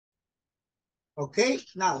Okay,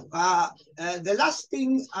 now the last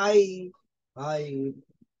thing I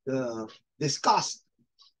discussed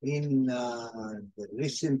in the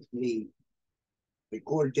recently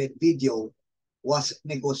recorded video was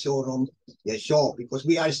Negosyorum Yesho, because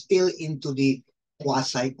we are still into the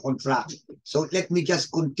quasi-contract. So let me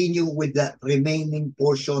just continue with the remaining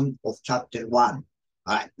portion of chapter 1.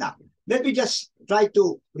 All right, now let me just try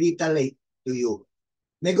to reiterate to you.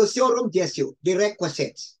 Negosyorum Yesho, the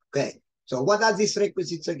requisites. Okay, so what are these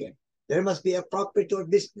requisites again? There must be a property or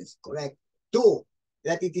business, correct? 2,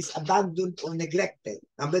 that it is abandoned or neglected.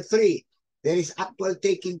 Number 3, there is actual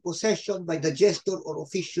taking possession by the gestor or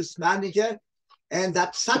officious manager, and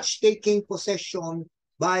that such taking possession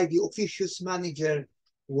by the officious manager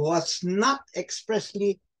was not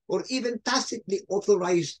expressly or even tacitly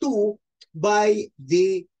authorized to by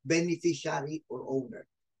the beneficiary or owner.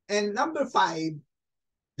 And number 5,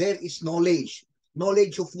 there is knowledge.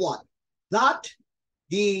 Knowledge of what? That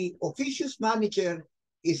the officious manager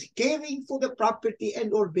is caring for the property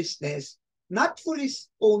and or business, not for his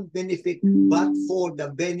own benefit, but for the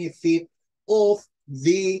benefit of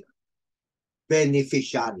the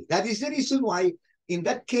beneficiary. That is the reason why, in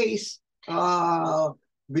that case,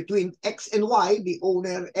 between X and Y, the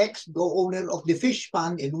owner X, the owner of the fish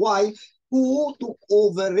pond, and Y, who took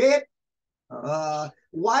over it,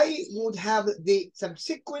 Y would have the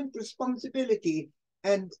subsequent responsibility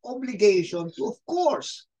and obligation to, of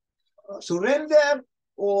course, surrender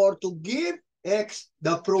or to give X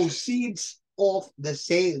the proceeds of the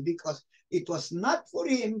sale, because it was not for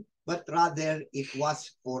him, but rather it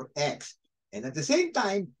was for X. And at the same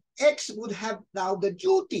time, X would have now the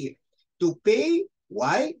duty to pay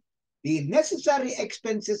Y the necessary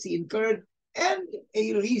expenses he incurred and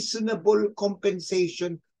a reasonable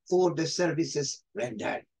compensation for the services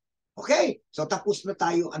rendered. Okay, so tapos na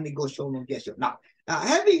tayo ang negosyo ng gesyo. Now,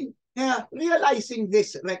 having realizing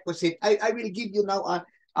this requisite, I will give you now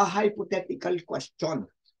a hypothetical question.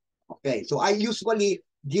 Okay, so I usually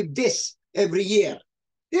give this every year.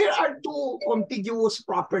 There are 2 contiguous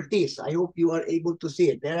properties. I hope you are able to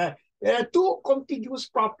see it. There are 2 contiguous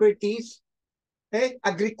properties,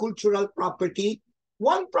 agricultural property.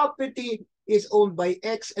 One property is owned by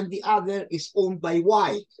X and the other is owned by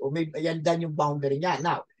Y. So maybe yan dan yung boundary niya.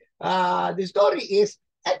 Now, the story is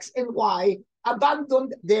X and Y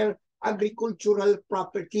abandoned their agricultural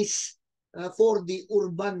properties for the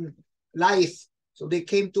urban life. So they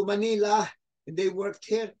came to Manila and they worked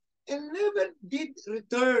here and never did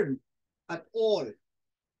return at all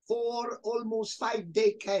for almost 5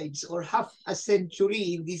 decades or half a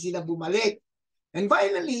century. Hindi sila bumalik. And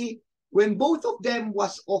finally, when both of them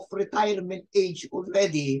was of retirement age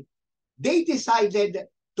already, they decided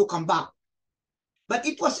to come back. But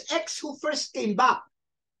it was X who first came back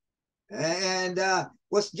and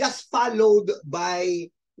was just followed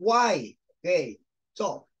by Y. Okay.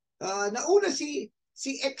 So, nauna si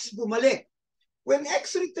X bumalik. When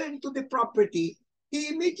X returned to the property, he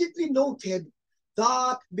immediately noted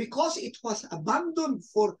that because it was abandoned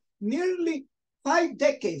for nearly 5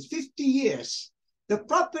 decades, 50 years, the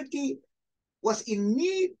property was in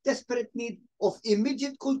need, desperate need of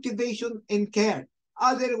immediate cultivation and care.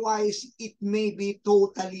 Otherwise, it may be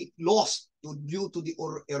totally lost due to the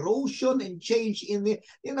erosion and change in the,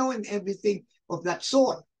 and everything of that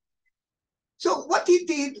sort. So what he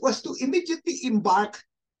did was to immediately embark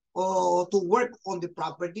to work on the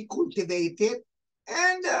property, cultivate it,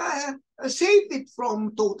 and save it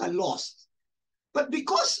from total loss. But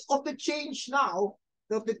because of the change now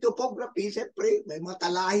of the topography, siyempre, may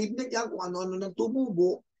matalahib na dyan kung ano-ano ng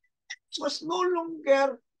tumubo, it was no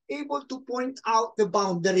longer able to point out the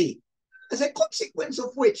boundary. As a consequence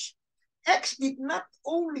of which, X did not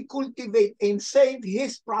only cultivate and save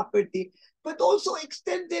his property, but also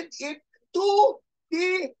extended it to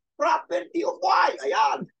the property of Y.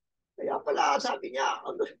 Ayan. Kaya pala, sabi niya,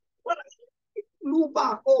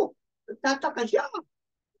 lupa ko. Nagtataka siya.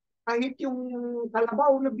 Kahit yung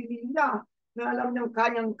kalabaw na binili niya, na alam niyang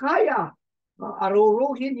kayang-kaya,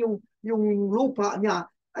 aruruhin yung lupa niya,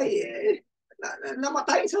 ay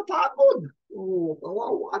namatay sa pagod. Oh,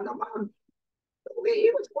 kawawa naman.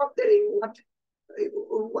 He was wondering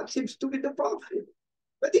what seems to be the problem.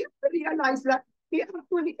 But he realized that he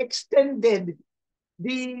actually extended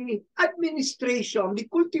the administration,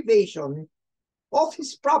 the cultivation of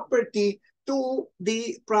his property to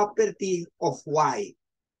the property of Y.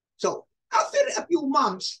 So after a few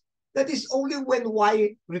months, that is only when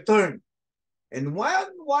Y returned. And when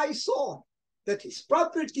Y saw that his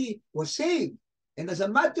property was saved, and as a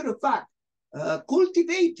matter of fact,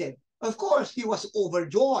 cultivated, of course, he was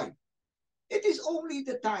overjoyed. It is only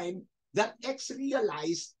the time that X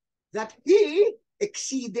realized that he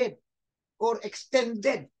exceeded or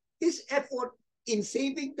extended his effort in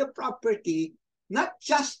saving the property, not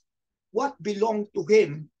just what belonged to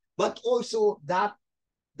him, but also that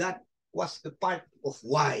was the part of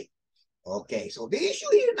Y. Okay, so the issue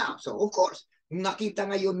here now, so of course, nakita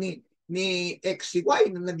ngayon ni X si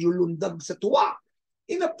Y na naglulundag sa tuwa,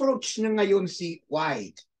 in-approach na ngayon si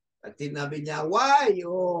Y. At sinabi niya, Y,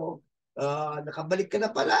 nakabalik ka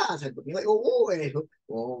na pala. Sabi ko, oo eh.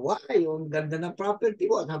 Y, ang ganda ng property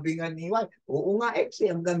mo. Sabi nga ni Y, oo nga X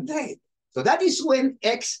ang ganda eh. So that is when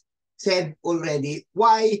X said already,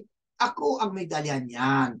 Y, ako ang may dalyan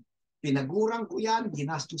yan. Pinagurang ko yan,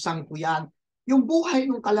 ginastusan ko yan. Yung buhay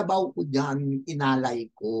ng kalabaw ko dyan, inalay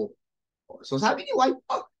ko. So sabi ni Y,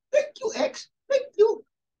 thank you X, thank you.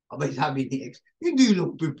 Abay sabi ni X, hindi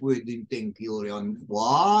lang pwedeng thank you yan.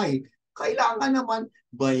 Why? Kailangan naman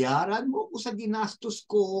bayaran mo ko sa ginastos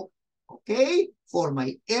ko, okay? For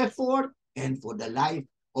my effort and for the life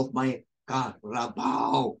of my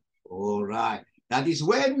karabaw. Alright. That is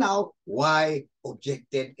when now Y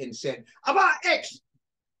objected and said, Aba, X,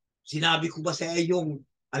 sinabi ko ba sa iyong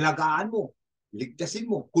alagaan mo, ligtasin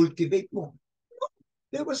mo, cultivate mo? No,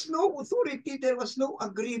 there was no authority, there was no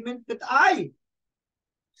agreement that I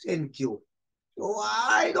sent you. So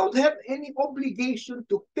I don't have any obligation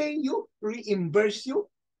to pay you, reimburse you,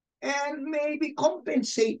 and maybe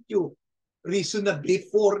compensate you reasonably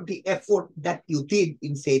for the effort that you did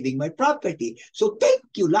in saving my property. So thank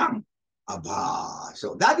you lang. Aba,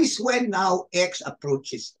 so that is when now X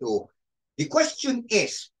approaches to. The question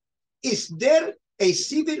is there a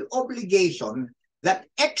civil obligation that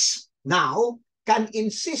X now can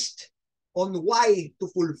insist on Y to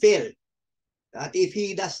fulfill? That if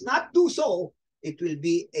he does not do so, it will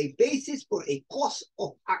be a basis for a cause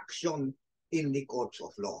of action in the courts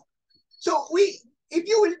of law. So if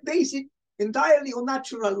you will base it entirely on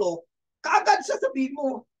natural law, kaagad sasabihin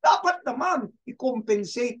mo, dapat naman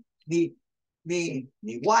i-compensate ni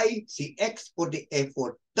Y, si X for the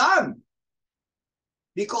effort done.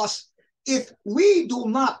 Because if we do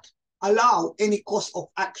not allow any cause of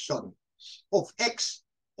action of X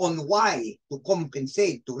on Y to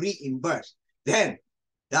compensate, to reimburse, then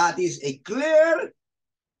that is a clear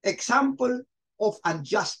example of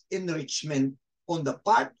unjust enrichment on the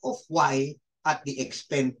part of Y at the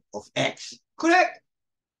expense of X. Correct?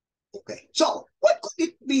 Okay. So what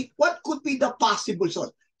could it be? What could be the possible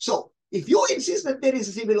source? So if you insist that there is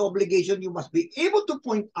a civil obligation, you must be able to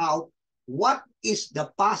point out what is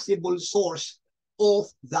the possible source of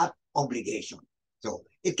that obligation. So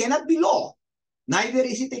it cannot be law. Neither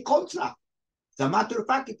is it a contract. As a matter of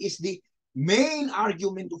fact, it is the main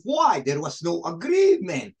argument of why there was no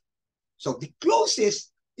agreement. So the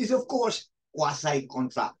closest is, of course,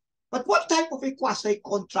 quasi-contract. But what type of a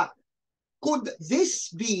quasi-contract could this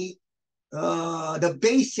be the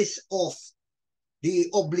basis of the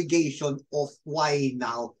obligation of Y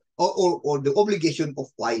now, or the obligation of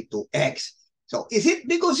Y to X? So is it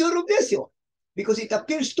negosyo rubesyo? Because it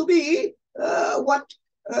appears to be what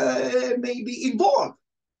may be involved.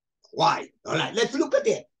 Why? All right, let's look at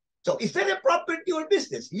it. So is there a property or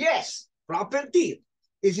business? Yes, property.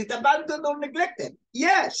 Is it abandoned or neglected?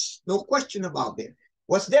 Yes, no question about it.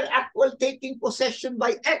 Was there actual taking possession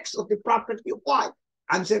by X of the property of Y?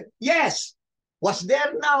 Answer, yes. Was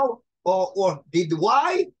there now, or did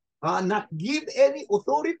Y not give any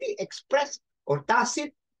authority, express or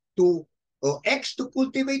tacit, to X to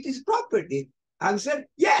cultivate his property? Answer,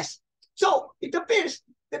 yes. So it appears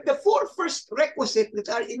that the four first requisites that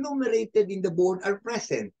are enumerated in the board are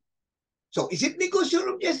present. So is it negosyo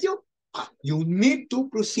rubesyo? You need to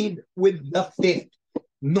proceed with the fifth,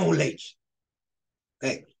 knowledge.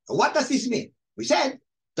 Okay, so what does this mean? We said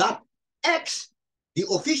that X, the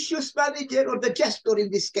officious manager or the gestor in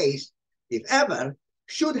this case, if ever,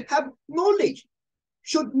 should have knowledge,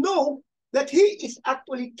 should know that he is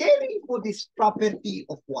actually caring for this property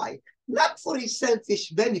of Y, not for his selfish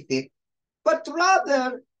benefit, but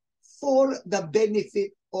rather for the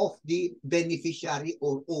benefit of the beneficiary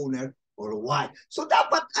or owner or Y. So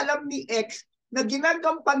dapat alam ni X na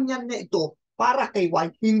ginagampanyan na ito para kay Y,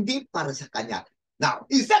 hindi para sa kanya. Now,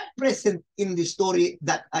 is that present in the story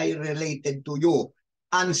that I related to you?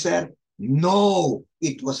 Answer, no,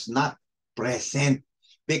 it was not present,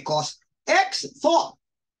 because X thought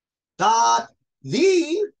that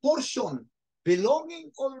the portion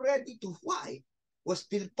belonging already to Y was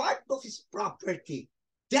still part of his property.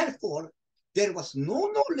 Therefore, there was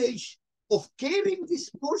no knowledge of carrying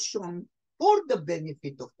this portion for the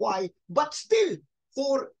benefit of Y, but still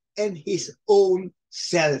for and his own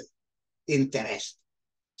self-interest.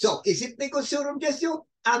 So, is it negosyo rubesyo?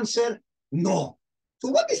 Answer, no. So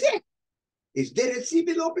what is it? Is there a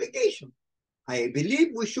civil obligation? I believe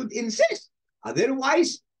we should insist.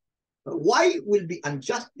 Otherwise, Y will be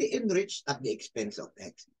unjustly enriched at the expense of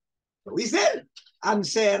X. So is there?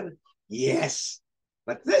 Answer, yes.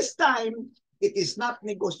 But this time, it is not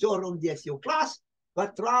negotiorum DSU class,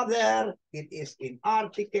 but rather it is in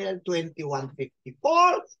Article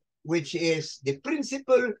 2154, which is the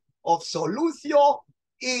principle of solutio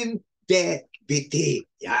in debiti.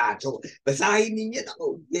 Yeah, so basahin ninyo.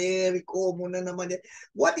 Ako, very common na naman yan.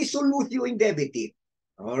 What is solutio in debiti?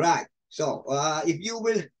 All right. So, if you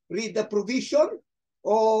will read the provision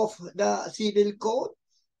of the civil code,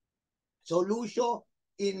 solutio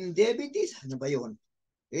in debitis, ano ba yun?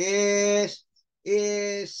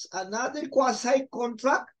 Is another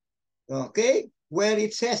quasi-contract, okay, where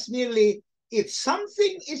it says merely, if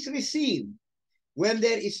something is received when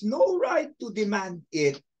there is no right to demand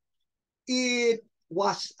it, it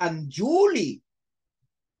was unduly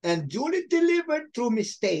and duly delivered through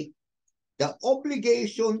mistake, the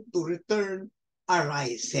obligation to return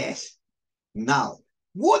arises. Now,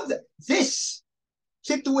 would this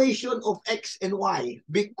situation of X and Y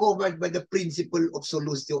be covered by the principle of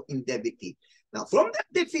solutio in debiti? Now, from that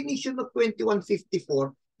definition of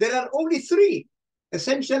 2154, there are only three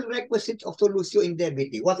essential requisites of solutio in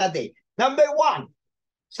debiti. What are they? Number one,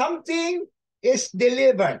 something is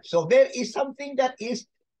delivered. So there is something that is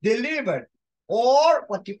delivered, or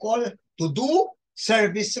what you call to do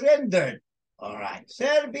service rendered. All right,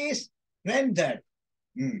 service rendered.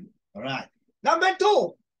 All right. Number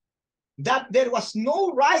two, that there was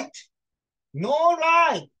no right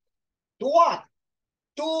to what?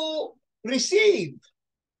 To receive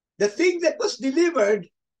the thing that was delivered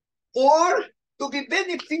or to be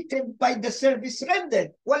benefited by the service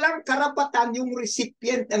rendered. Walang karapatan yung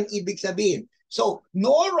recipient ang ibig sabihin. So,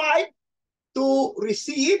 no right to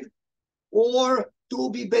receive or to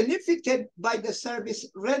be benefited by the service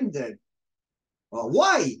rendered.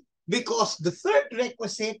 Why? Because the third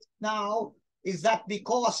requisite now is that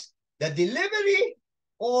because the delivery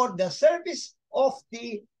or the service of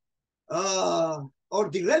the or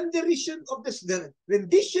the rendition of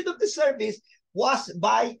the service was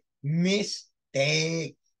by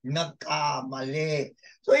mistake. Nagkamali.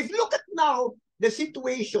 So if you look at now the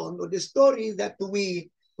situation or the story that we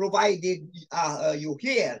provided you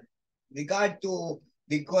here regard to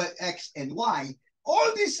the X and Y,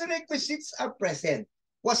 all these requisites are present.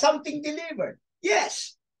 Was something delivered?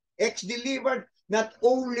 Yes. X delivered not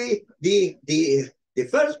only the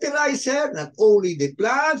fertilizer, not only the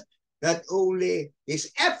plant, not only his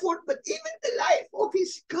effort, but even the life of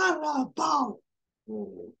his Carabao.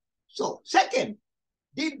 So, second,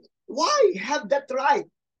 did Y have that right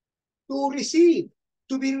to receive,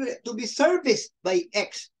 to be serviced by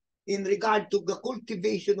X in regard to the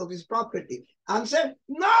cultivation of his property? Answer,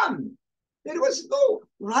 none. There was no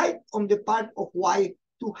right on the part of Y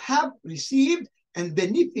to have received and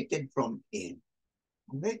benefited from it.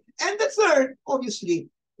 Okay? And the third, obviously,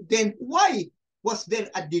 then why was there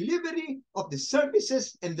a delivery of the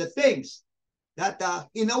services and the things that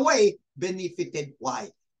in a way benefited Y?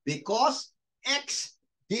 Because X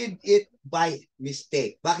did it by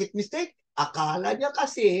mistake. Bakit mistake? Akala niya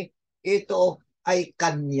kasi ito ay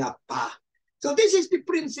kanya pa. So this is the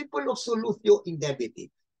principle of solutio in debiti.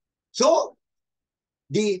 So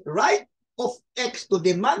the right of X to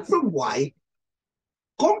demand from Y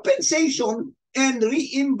compensation and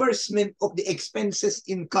reimbursement of the expenses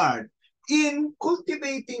incurred in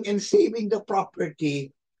cultivating and saving the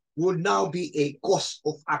property would now be a cause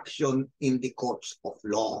of action in the courts of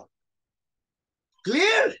law.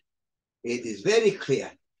 Clear? It is very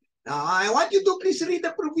clear. Now, I want you to please read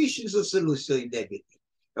the provisions of solutio in debiti.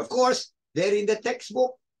 Of course, there in the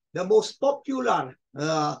textbook, the most popular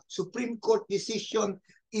Supreme Court decision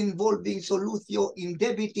involving solutio in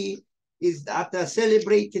debiti is that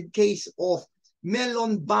celebrated case of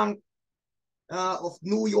Mellon Bank of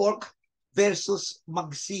New York versus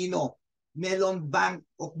Magsino. Mellon Bank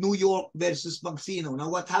of New York versus Magsino. Now,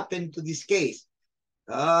 what happened to this case?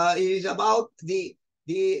 It is about the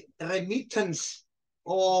remittance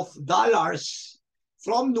of dollars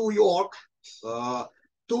from New York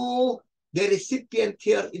to the recipient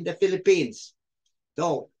here in the Philippines.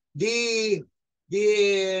 So,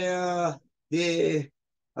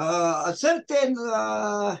 a certain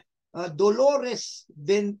Dolores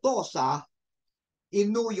Ventosa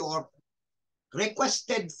in New York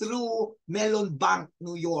requested through Mellon Bank,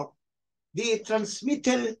 New York, the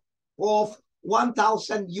transmittal of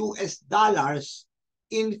 $1,000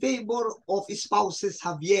 in favor of spouses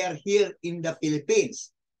Javier here in the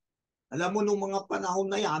Philippines. Alam mo, nung mga panahon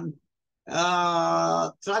na yan,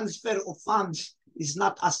 transfer of funds is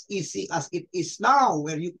not as easy as it is now,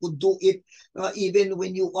 where you could do it even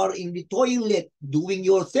when you are in the toilet doing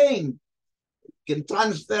your thing. You can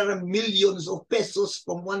transfer millions of pesos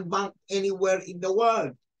from one bank anywhere in the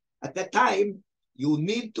world. At that time, you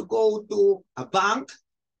need to go to a bank,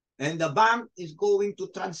 and the bank is going to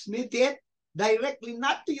transmit it directly,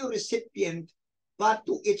 not to your recipient, but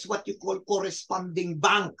to its what you call corresponding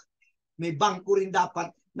bank. May bangko rin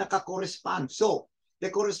dapat naka-correspond. So,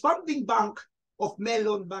 the corresponding bank of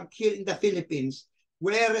Melon Bank here in the Philippines,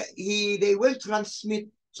 where they will transmit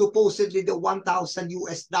supposedly the 1,000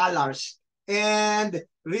 US dollars and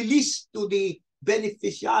release to the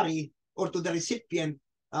beneficiary or to the recipient,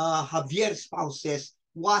 Javier spouses,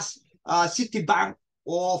 was Citibank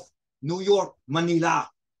of New York, Manila.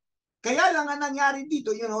 Kaya lang ang nangyari dito,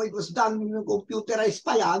 it was done computerized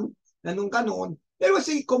pa yan, na nung ganun, there was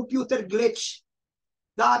a computer glitch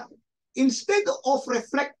that instead of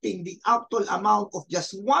reflecting the actual amount of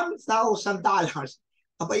just $1,000,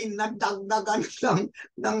 abay nagdagdagan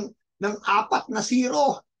ng 4 na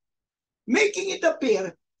zero, making it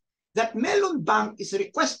appear that Melon Bank is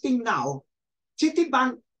requesting now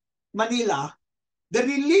Citibank Manila the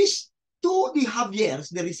release to the Javiers,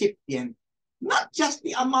 the recipient, not just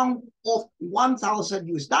the amount of 1,000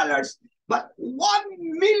 US dollars, but 1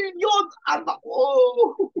 million.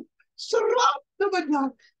 Oh, sarap naman yan.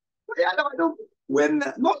 Kaya naman, when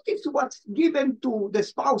notice was given to the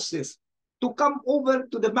spouses to come over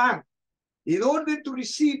to the bank in order to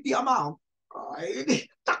receive the amount,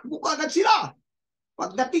 takbo agad sila.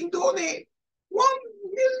 Pagdating doon 1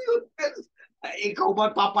 million pesos. Ikaw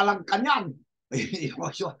ba papalang kanyan?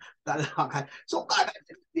 So, kagad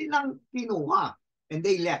nilang kinuha and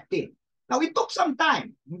they left it. Now, it took some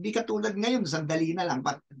time. Hindi katulad ngayon, sandali na lang.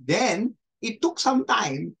 But then, it took some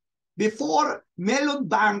time before Melon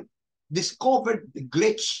Bank discovered the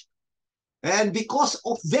glitch. And because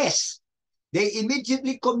of this, they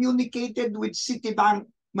immediately communicated with Citibank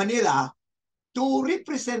Manila to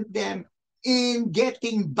represent them in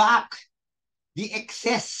getting back the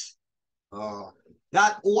excess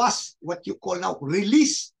that was what you call now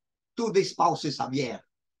released to the spouses Javier.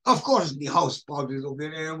 Of course, the house spouses of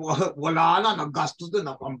wala na, naggastos doon,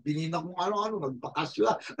 napampili na kung ano-ano,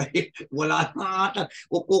 nagbakasyon, wala na ata,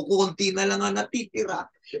 o kukunti na lang ang natitira.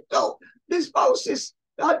 So, the spouses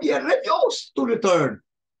Javier refused to return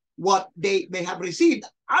what they may have received,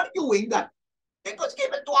 arguing that it was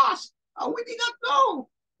given to us. We did not know.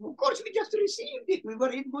 Of course, we just received it. We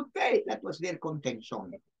were in good faith. That was their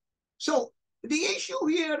contention. So, the issue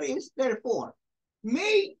here is, therefore,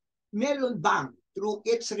 may Melon Bank, through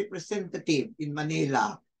its representative in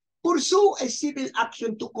Manila, pursue a civil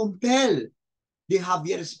action to compel the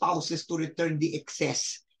Javier spouses to return the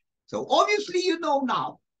excess? So, obviously, you know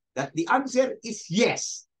now that the answer is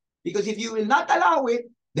yes. Because if you will not allow it,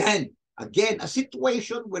 then, again, a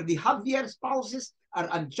situation where the Javier spouses are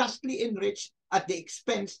unjustly enriched at the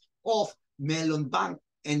expense of Melon Bank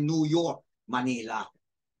and New York, Manila.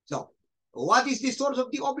 So, what is the source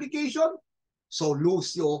of the obligation?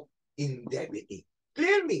 Solutio indemnity.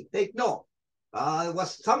 Clearly, take note.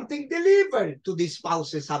 Was something delivered to the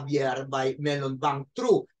spouses Javier by Melon Bank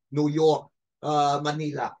through New York,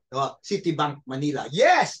 Manila, Citibank Manila?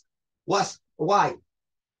 Yes. Was why?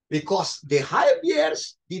 Because the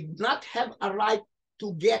Javiers did not have a right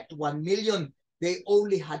to get 1 million. They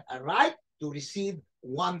only had a right to receive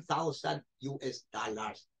 1,000 US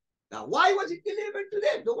dollars. Now, why was it delivered to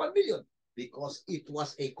them, the 1 million? Because it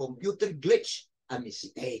was a computer glitch, a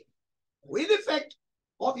mistake. With effect,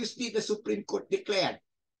 obviously, the Supreme Court declared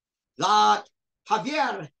that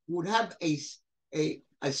Javier would have a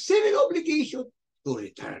civil obligation to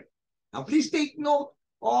return. Now, please take note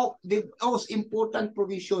of the most important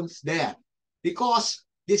provisions there, because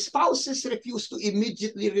the spouses refused to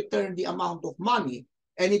immediately return the amount of money,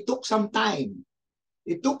 and it took some time.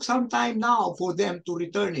 It took some time now for them to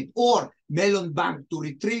return it, or Melon Bank to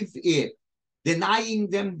retrieve it, denying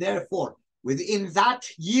them, therefore, within that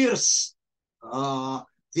years,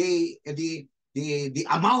 the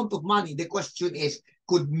amount of money. The question is,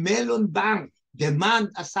 could Melon Bank demand,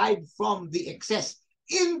 aside from the excess,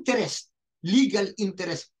 interest, legal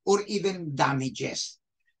interest, or even damages?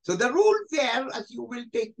 So the rule there, as you will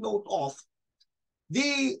take note of,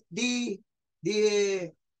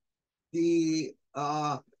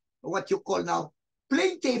 what you call now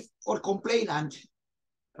plaintiff or complainant,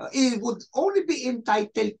 it would only be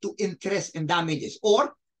entitled to interest and damages,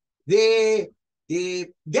 or the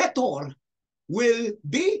debtor will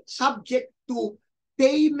be subject to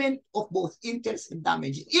payment of both interest and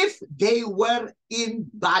damages if they were in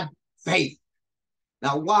bad faith.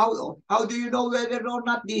 Now, how do you know whether or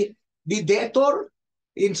not the the debtor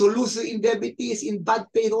in solution indemnity is in bad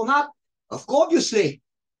faith or not? Obviously,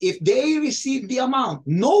 if they receive the amount,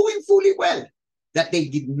 knowing fully well that they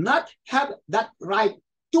did not have that right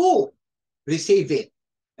to receive it,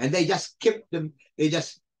 and they just kept them,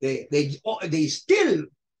 they still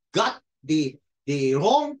got the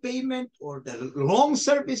wrong payment or the wrong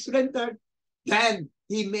service rendered, then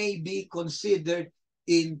he may be considered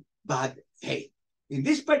in bad faith. In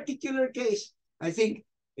this particular case, I think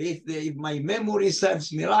if my memory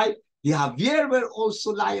serves me right, the Javier were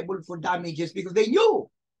also liable for damages because they knew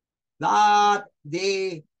that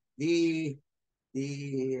the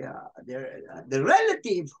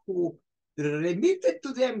relative who remitted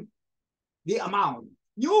to them the amount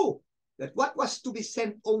knew that what was to be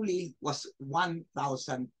sent only was $1,000.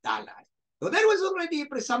 So there was already a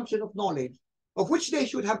presumption of knowledge of which they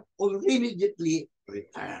should have immediately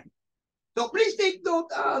returned. So please take note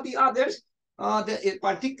the others,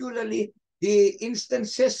 particularly the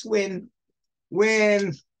instances when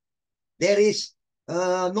there is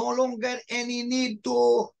no longer any need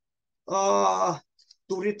to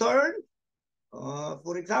return.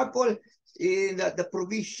 For example, in the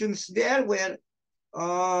provisions there where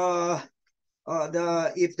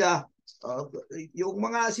yung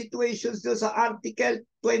mga situations do sa Article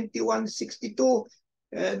 2162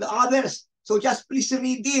 and others. So just please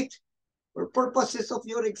read it for purposes of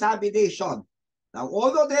your examination. Now,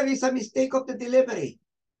 although there is a mistake of the delivery,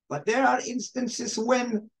 but there are instances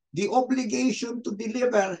when the obligation to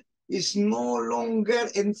deliver is no longer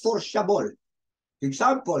enforceable. For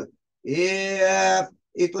example, if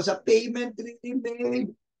it was a payment really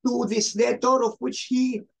made to this debtor of which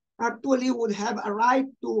he actually would have a right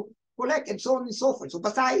to collect and so on and so forth. So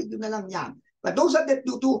basahin nyo na lang yan. But those are the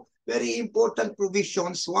two very important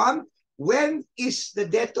provisions. One, when is the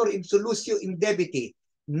debtor in solutio indemnity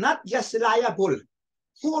not just liable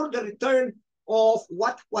for the return of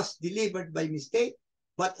what was delivered by mistake,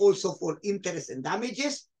 but also for interest and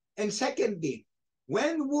damages? And secondly,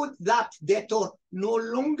 when would that debtor no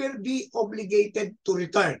longer be obligated to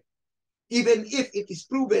return, even if it is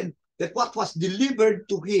proven that what was delivered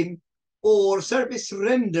to him or service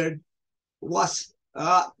rendered was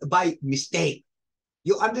by mistake?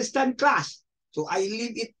 You understand, class? So I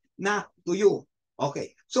leave it na to you.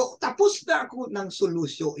 Okay. So tapos na ako ng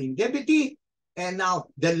solutio indemnity, and now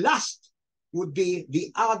the last would be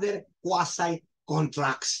the other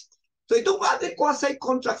quasi-contracts. So itong other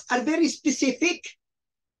quasi-contracts are very specific.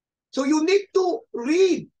 So you need to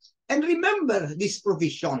read and remember these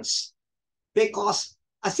provisions, because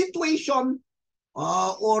a situation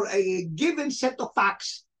or a given set of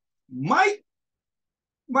facts might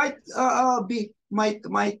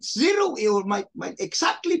zero or might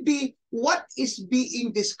exactly be what is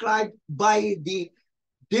being described by the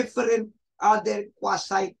different other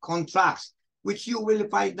quasi-contracts, which you will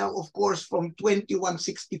find out, of course, from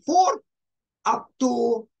 2164 up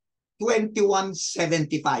to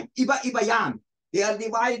 2175. Iba-iba yan. They are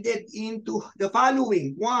divided into the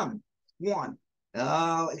following. One.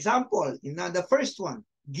 Example, in the first one,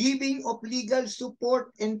 giving of legal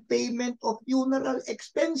support and payment of funeral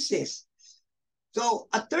expenses. So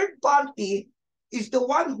a third party is the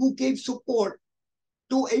one who gave support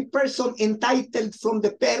to a person entitled from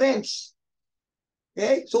the parents.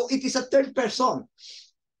 Okay, so it is a third person.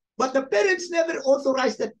 But the parents never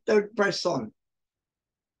authorized that third person.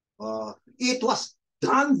 It was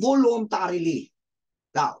done voluntarily.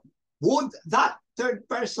 Now, would that third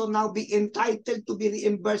person now be entitled to be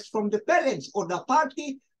reimbursed from the parents or the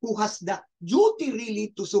party who has the duty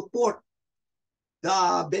really to support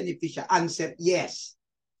the beneficiary? Answer, yes.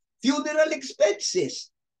 Funeral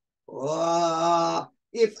expenses.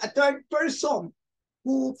 If a third person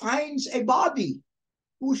who finds a body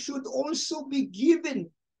who should also be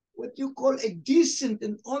given what you call a decent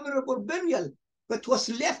and honorable burial, but was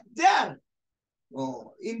left there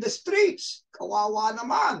in the streets, kawawa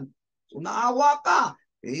naman. So naawa ka,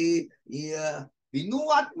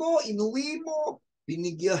 binuhat mo, inuwi mo,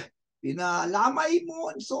 pinalamay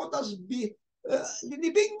mo, and so tapos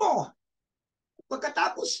linibing mo.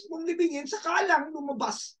 Pagkatapos mong libingin, saka lang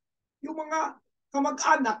lumabas yung mga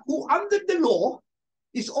kamag-anak who under the law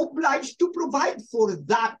is obliged to provide for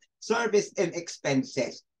that service and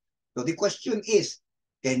expenses. So the question is,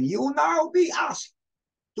 can you now be asked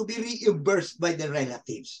to be reimbursed by the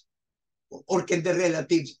relatives? Or can the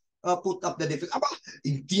relatives put up the defense? Aba,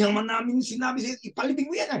 hindi naman namin sinabi sa'yo,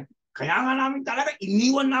 ipalibing mo yan. Kaya nga namin talaga,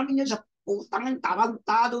 iniwan namin yan sa putangan,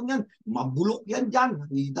 tarantado yan, mabulok yan dyan.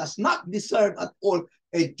 He does not deserve at all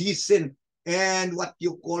a decent and what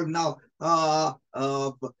you call now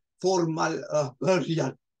formal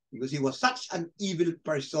burial. because he was such an evil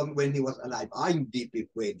person when he was alive. Hindi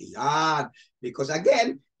pwede yan. Because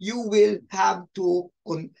again, you will have to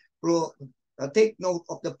take note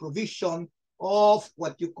of the provision of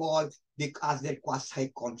what you call the other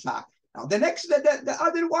quasi-contract. Now, the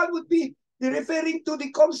other one would be referring to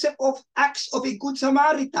the concept of acts of a good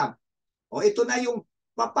Samaritan. O ito na yung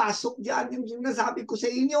papasok dyan, yung sinasabi ko sa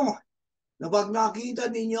inyo. Na pag nakita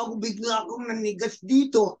ninyo ako, bigla akong nanigas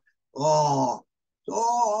dito. Oh, so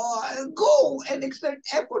go and exert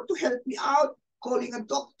effort to help me out, calling a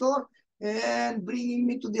doctor and bringing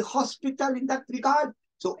me to the hospital in that regard.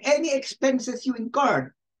 So any expenses you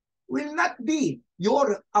incur will not be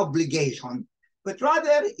your obligation, but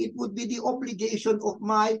rather it would be the obligation of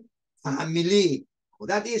my family. So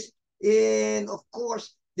that is, in, of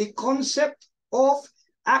course, the concept of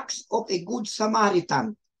acts of a good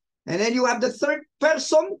Samaritan. And then you have the third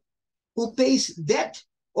person who pays debt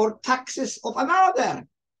or taxes of another.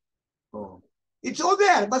 Oh. It's all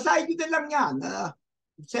there. Basahin nyo na lang yan.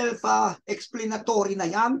 Self-explanatory na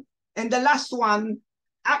yan. And the last one,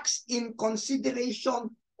 acts in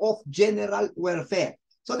consideration of general welfare.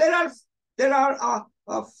 So there are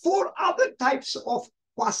 4 other types of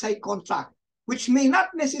quasi-contract, which may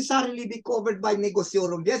not necessarily be covered by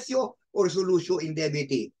negotiorum vicio or solutio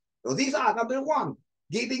indebiti. So these are, number 1,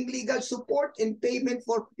 giving legal support and payment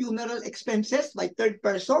for funeral expenses by third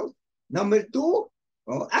person. Number 2,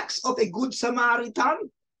 acts of a good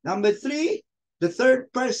Samaritan. Number 3, the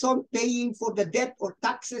third person paying for the debt or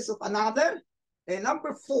taxes of another. And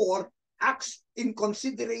number 4, acts in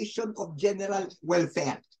consideration of general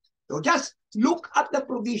welfare. So just look at the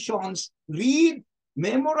provisions, read,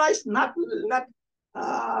 memorize, not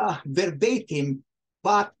verbatim,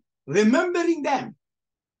 but remembering them,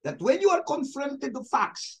 that when you are confronted with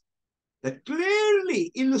facts that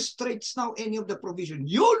clearly illustrates now any of the provision,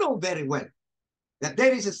 you know very well that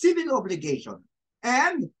there is a civil obligation,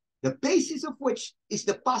 and the basis of which is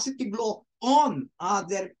the positive law on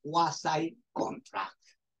other quasi-contract.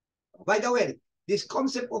 By the way, this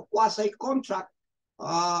concept of quasi-contract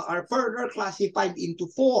are further classified into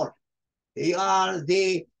 4. They are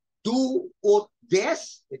the do ut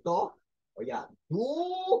des. Ito. O yan.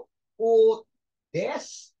 Do ut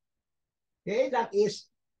des. Okay, that is,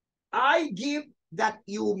 I give that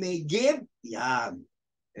you may give. Yan.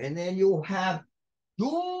 And then you have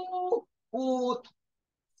do ut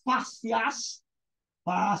facias.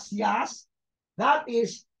 Facias. That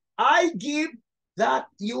is, I give that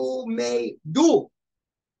you may do.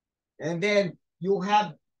 And then you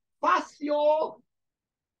have facio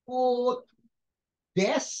ut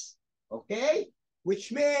des, okay?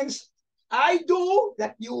 Which means I do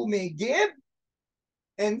that you may give.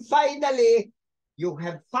 And finally, you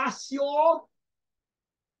have facio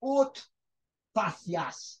ut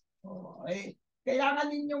facias. Okay? Kailangan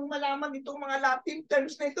ninyong malaman itong mga Latin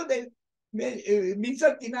terms na ito dahil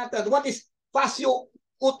minsan tinatanong, what is facio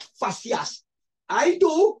ut facias? I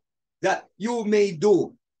do that you may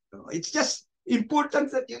do. It's just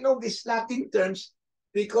important that you know these Latin terms,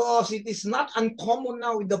 because it is not uncommon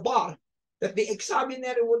now in the bar that the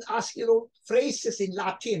examiner would ask you phrases in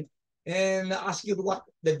Latin and ask you what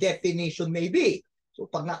the definition may be.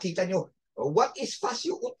 So pag nakita nyo, what is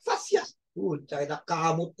facio ut facias?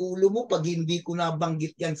 Nakamot ulo mo pag hindi ko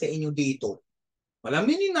nabanggit yan sa inyo dito.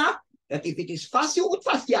 Malamin na that if it is facio ut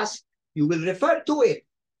facias, you will refer to it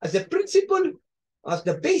as a principle, as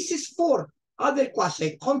the basis for other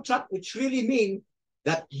quasi-contract, which really mean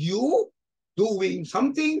that you doing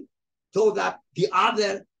something so that the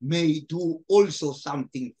other may do also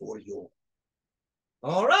something for you.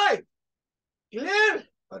 All right. Clear?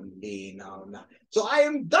 So I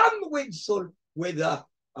am done with the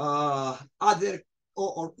other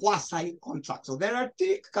or quasi-contract. So there are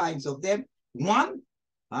 3 kinds of them. 1,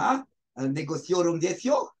 negotiorum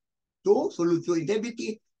vicio. 2, solutio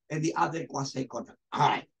indebiti. And the other quasi-contract. All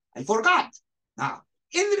right. I forgot. Now,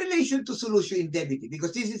 in relation to solutio indebiti,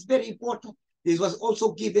 because this is very important, this was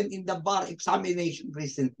also given in the bar examination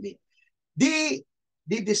recently. The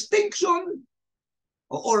distinction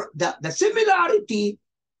or the similarity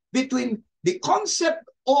between the concept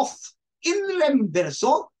of in rem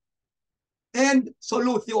verso and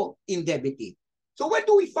solutio indebiti. So where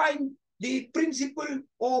do we find the principle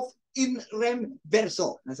of in rem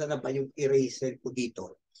verso? Nasaan na ba yung eraser ko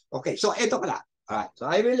dito? Okay, so ito pala. Alright, so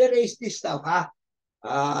I will erase this now, ha?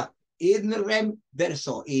 In rem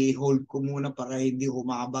verso. I-hold ko muna para hindi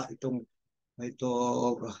humaba ito.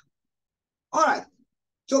 Alright,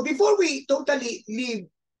 so before we totally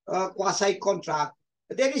leave quasi-contract,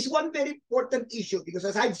 there is one very important issue, because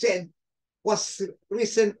as I've said, was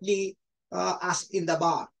recently asked in the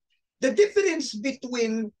bar. The difference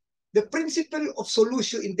between the principle of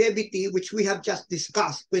solutio indebiti, which we have just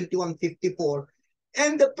discussed, 2154,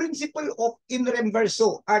 and the principle of in rem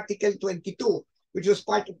verso, Article 22, which was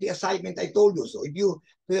part of the assignment I told you. So if you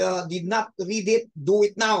did not read it, do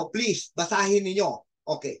it now, please. Basahin niyo.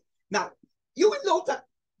 Okay. Now, you will note that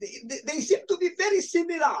they seem to be very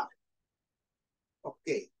similar.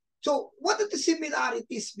 Okay. So what are the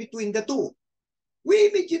similarities between the two? We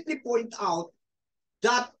immediately point out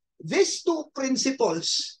that these two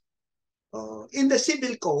principles in the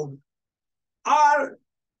civil code are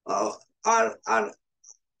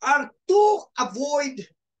to avoid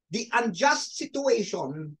the unjust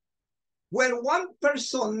situation where one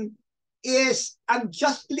person is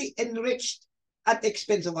unjustly enriched at the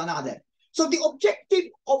expense of another. So the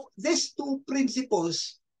objective of these two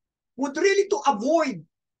principles would really to avoid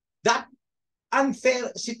that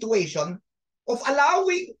unfair situation of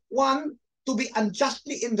allowing one to be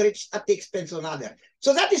unjustly enriched at the expense of another.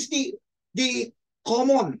 So that is the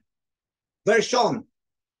common version.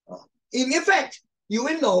 In effect, you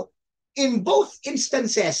will know, in both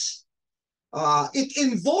instances, it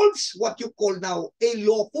involves what you call now a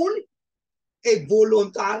lawful, a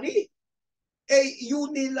voluntary, a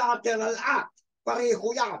unilateral act.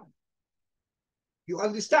 Pareho yan. You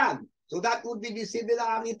understand? So that would be the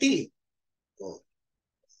similarity.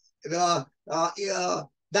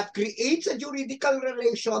 That creates a juridical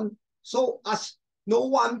relation so as no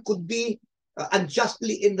one could be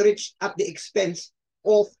unjustly enriched at the expense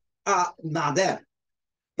of another.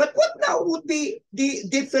 But what now would be the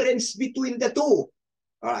difference between the two?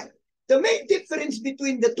 All right. The main difference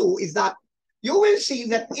between the two is that you will see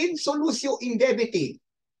that in solutio indebiti,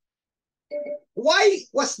 why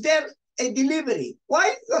was there a delivery?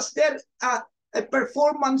 Why was there a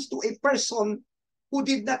performance to a person who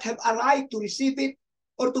did not have a right to receive it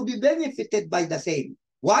or to be benefited by the same?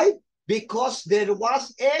 Why? Because there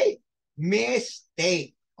was a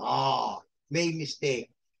mistake. May mistake.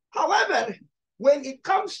 However, when it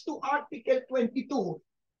comes to Article 22,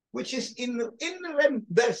 which is in rem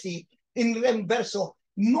verso,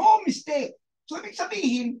 no mistake. So ibig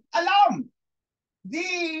sabihin, alam,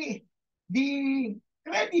 the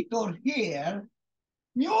creditor here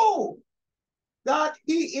knew that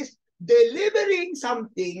he is delivering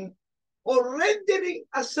something or rendering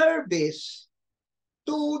a service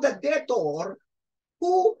to the debtor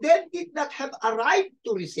who then did not have a right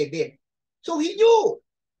to receive it. So he knew.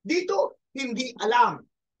 Dito, hindi alam.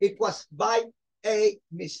 It was by a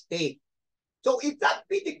mistake. So if that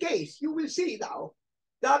be the case, you will see now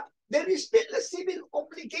that there is still a civil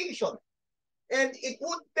obligation. And it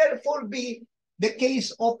would therefore be the case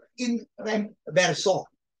of in rem verso.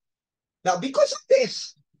 Now, because of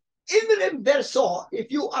this, in rem verso, if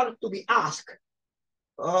you are to be asked,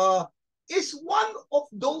 is one of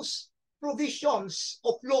those provisions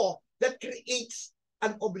of law that creates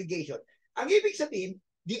an obligation. Ang ibig sabihin,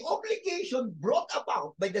 the obligation brought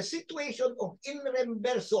about by the situation of in rem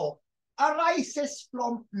verso arises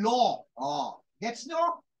from law. That's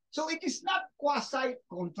no. So it is not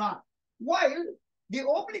quasi-contract. While the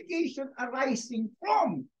obligation arising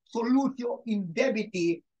from solutio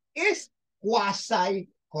indebiti is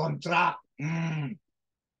quasi-contract.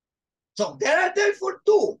 So there are therefore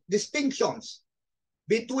two distinctions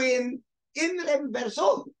between in rem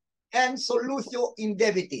verso and solutio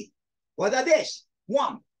indebiti. What are these?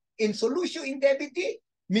 One, in solutio indebiti,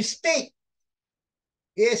 mistake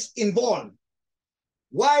is involved.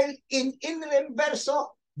 While in rem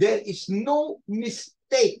verso, there is no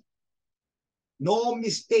mistake. No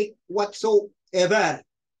mistake whatsoever.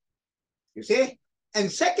 You see?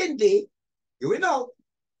 And secondly, you will know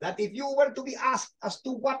that if you were to be asked as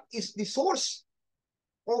to what is the source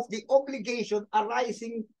of the obligation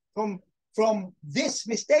arising from this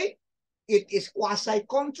mistake, it is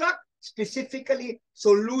quasi-contract, specifically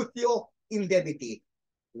solutio indebiti.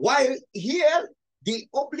 While here, the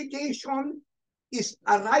obligation is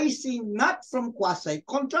arising not from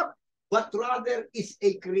quasi-contract, but rather is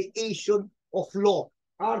a creation of law,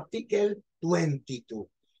 Article 22.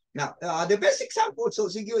 Now, the best example, so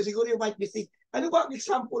siguro you might be thinking, ano ba ang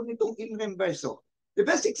example nitong in rem verso? The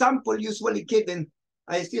best example usually given,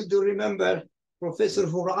 I still do remember Professor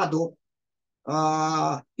Jurado,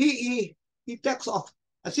 he takes of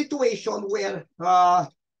a situation where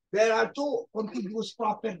there are two contiguous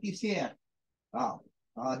properties here.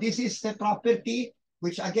 This is the property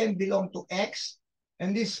which again belong to X,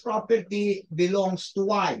 and this property belongs to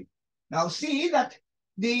Y. Now see that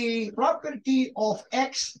the property of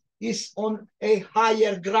X is on a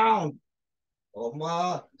higher ground.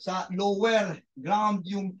 Sa lower ground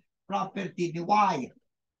yung property ni Y.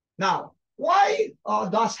 Now, Y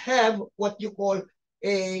does have what you call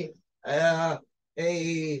a a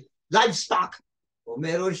livestock, o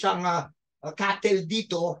meron siyang cattle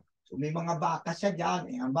dito, so may mga baka siya dyan,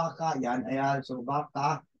 ayan baka, yan, ayan, so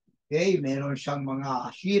baka, okay, meron siyang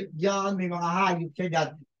mga sheep dyan, may mga hayop siya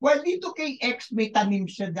dyan. Well, dito kay X, may tanim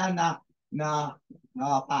siya dyan na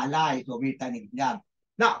palay, so may tanim dyan.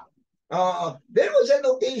 Now, there was an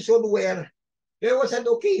occasion where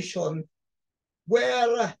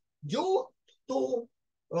due to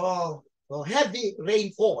heavy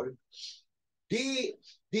rainfall,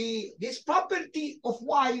 this property of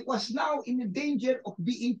Y was now in danger of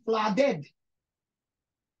being flooded.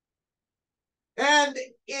 And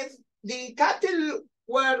if the cattle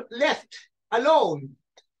were left alone,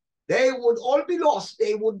 they would all be lost.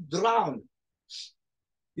 They would drown.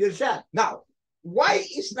 You said. Now, Y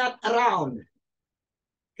is not around.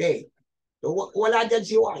 Okay. So, wala dyan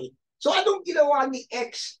si Y. So, anong ginawa ni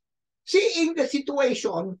X? Seeing the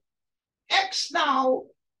situation, X now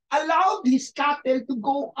allowed his cattle to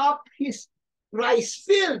go up his rice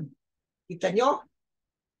field. Kita nyo?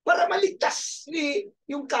 Para maligtas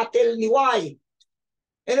yung cattle ni Y.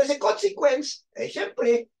 And as a consequence,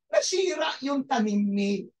 syempre, nasira yung tanim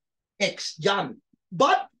ni X dyan.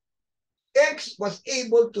 But X was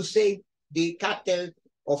able to save the cattle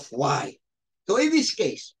of Y. So in this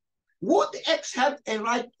case, would X have a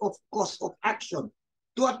right of cause of action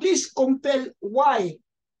to at least compel Y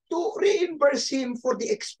to reimburse him for the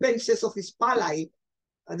expenses of his palay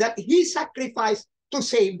that he sacrificed to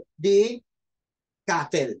save the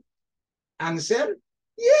cattle? Answer,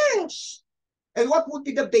 yes. And what would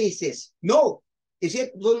be the basis? No. Is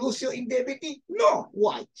it solutio indebiti? No.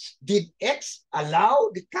 Why? Did X allow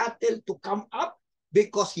the cattle to come up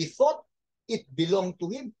because he thought it belonged to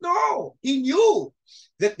him? No. He knew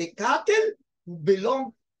that the cattle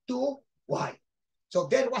belonged to Y. So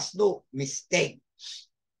there was no mistake.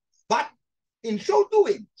 But in so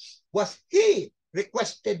doing, was he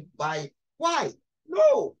requested by Y?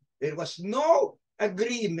 No. There was no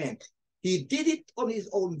agreement. He did it on his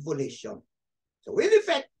own volition. So in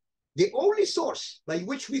effect, the only source by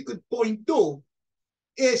which we could point to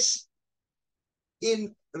is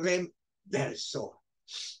in rem verso.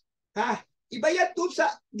 Iba yan dun sa,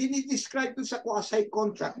 dinidescribe dun sa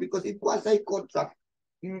quasi-contract, because in quasi-contract,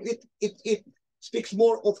 it speaks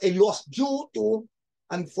more of a loss due to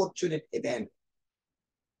unfortunate event.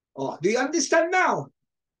 Oh, do you understand now?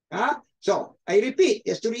 So, I repeat,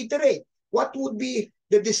 just to reiterate, what would be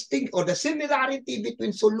the distinct or the similarity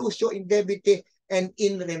between solutio indebiti and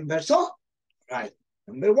in rem verso? Right.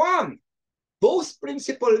 Number one, both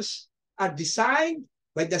principles are designed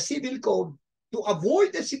by the civil code to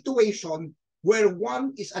avoid a situation where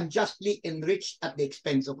one is unjustly enriched at the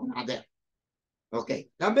expense of another. Okay.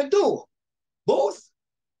 Number two, both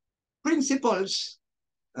principles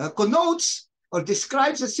connotes or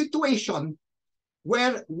describes a situation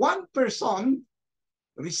where one person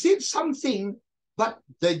receives something but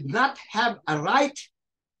did not have a right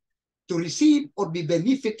to receive or be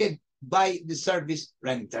benefited by the service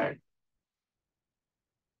rendered.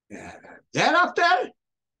 Thereafter,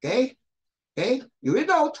 okay, you will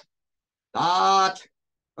note that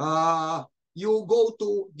you go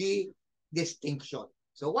to the distinction.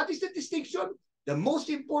 So what is the distinction? The most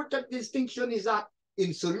important distinction is that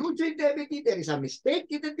in solutio indebiti, there is a mistake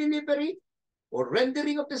in the delivery or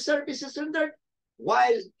rendering of the services rendered,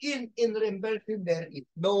 while in rem verso, there is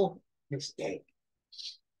no mistake.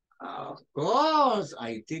 Of course,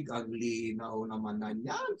 I think ang linaw naman na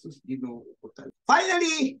yan.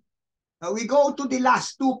 Finally, we go to the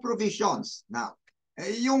last two provisions. Now,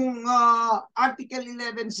 yung Article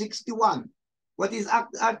 1161. What is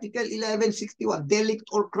Article 1161? Delict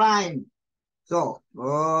or crime. So,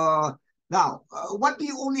 now, what do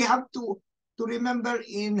you only have to remember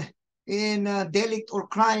in delict or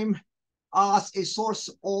crime as a source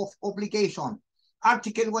of obligation?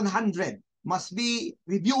 Article 100 must be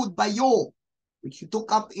reviewed by you, which you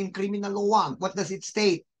took up in Criminal Law 1. What does it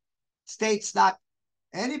state? It states that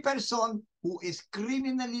any person who is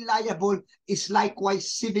criminally liable is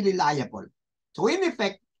likewise civilly liable. So in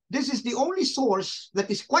effect, this is the only source that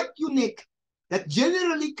is quite unique that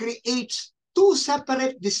generally creates two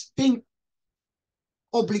separate distinct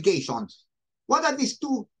obligations. What are these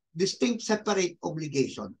two distinct separate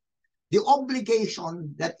obligations? The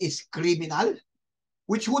obligation that is criminal,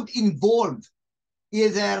 which would involve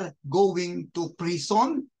either going to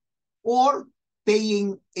prison or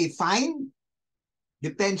paying a fine,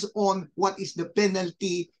 depends on what is the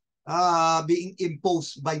penalty being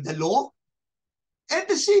imposed by the law. And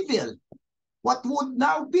the civil, what would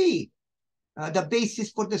now be the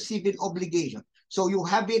basis for the civil obligation? So you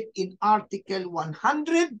have it in Article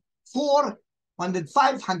 100 for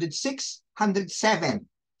 105, 106, 107.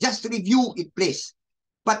 Just review it, please.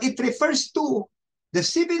 But it refers to the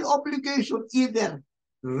civil obligation, either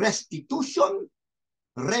restitution,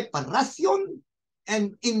 reparation,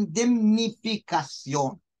 and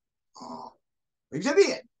indemnification. Oh, ibig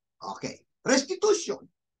sabihin, okay, restitution.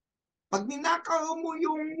 Pag ninakaw mo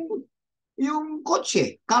yung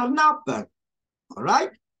kotse, carnapper, alright?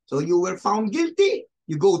 So you were found guilty,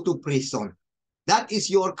 you go to prison. That is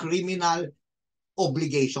your criminal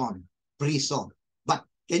obligation, prison. But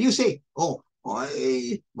can you say, oh,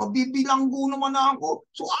 ay, mabibilanggo naman ako,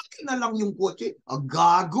 so akin na lang yung kotse.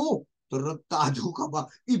 Gago, tarantado ka ba?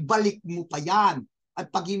 Ibalik mo pa yan.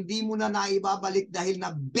 At pag hindi mo na naibabalik dahil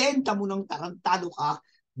nabenta mo ng tarantado ka,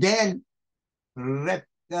 then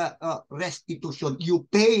restitution, you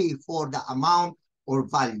pay for the amount or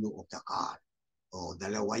value of the car. O,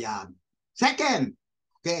 dalawa yan. Second,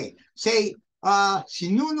 okay, say,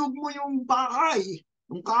 sinunog mo yung bahay,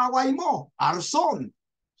 yung kaway mo, arson.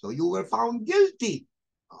 So you were found guilty.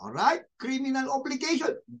 All right, criminal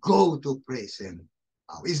obligation, go to prison.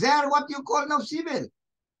 Is there what you call now civil?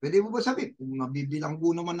 Pwede mo ba sabihin, kung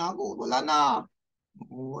mabibilanggo naman ako, wala na.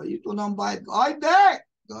 Oh, ito na ang bayad ko. Ay, de!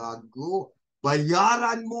 Gago.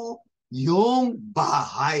 Bayaran mo yung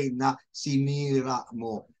bahay na sinira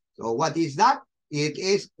mo. So what is that? It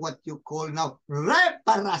is what you call now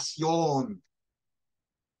reparation.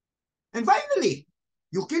 And finally,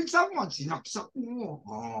 you killed someone, sinaksak mo.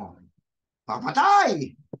 Oh,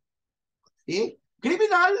 papatay. See?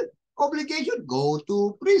 Criminal obligation, go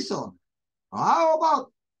to prison. How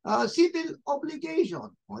about civil obligation?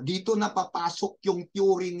 Dito na papasok yung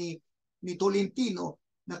theory ni Tolentino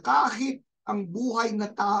na kahit ang buhay na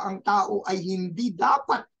ang tao ay hindi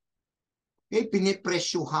dapat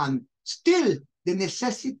pinipresyuhan, still the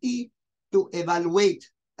necessity to evaluate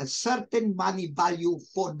a certain money value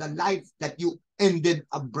for the life that you ended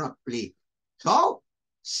abruptly. So,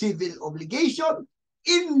 civil obligation,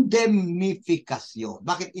 indemnification.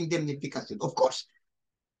 Bakit indemnification? Of course,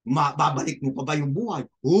 babalik mo pa ba yung buhay?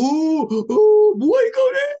 Buhay ka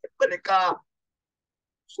ulit, balik ka.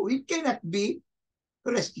 So, it cannot be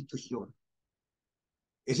restitution.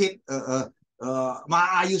 Is it,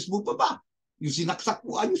 maayos mo pa ba? Yung sinaksak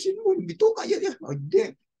mo, ayusin mo, yung bito ka, yan.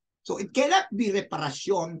 So it cannot be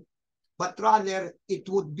reparation, but rather it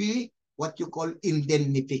would be what you call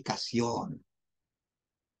indemnification.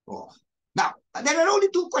 Oh. Now, there are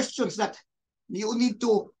only two questions that you need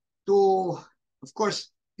to, of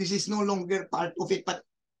course, this is no longer part of it, but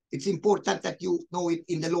it's important that you know it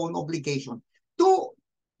in the loan obligation. Two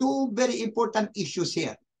very important issues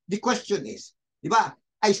here. The question is, di ba,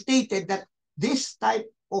 I stated that this type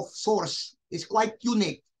of source is quite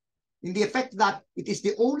unique in the effect that it is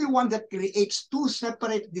the only one that creates two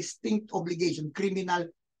separate distinct obligations, criminal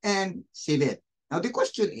and civil. Now the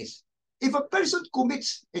question is, if a person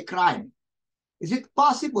commits a crime, is it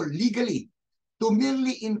possible legally to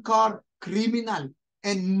merely incur criminal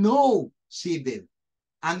and no civil?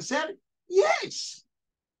 Answer, yes.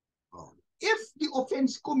 If the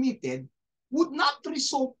offense committed would not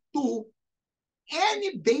result to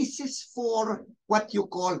any basis for what you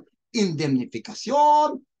call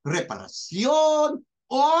indemnification, reparation,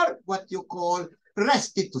 or what you call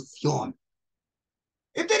restitution.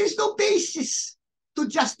 If there is no basis to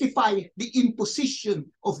justify the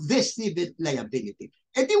imposition of this civil liability,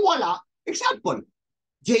 edi wala. Example,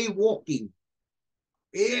 jaywalking.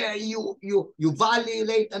 You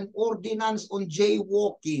violate an ordinance on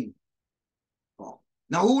jaywalking.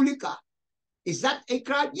 Nahuli ka. Is that a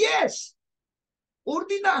crime? Yes.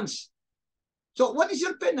 Ordinance. So what is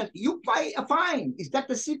your penalty? You pay a fine. Is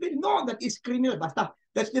that a civil? No, that is criminal. Basta,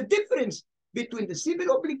 that's the difference between the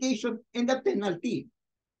civil obligation and the penalty.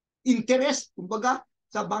 Interest, kumbaga,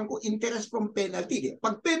 sa bangko, interest from penalty.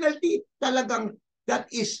 Pag penalty, talagang that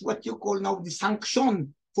is what you call now the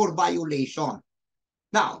sanction for violation.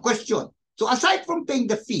 Now, question. So aside from paying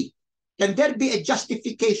the fee, can there be a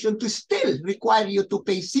justification to still require you to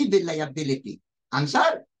pay civil liability?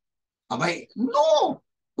 Answer? Abay, no.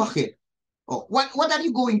 Bakit? Oh, what are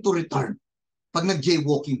you going to return? Pag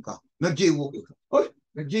nag-jaywalking ka, nag-jaywalking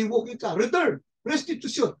ka, return,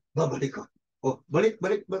 restitution, babalik ka. Oh, balik.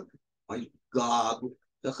 Ay, gago.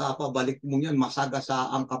 Nakapabalik mo yan,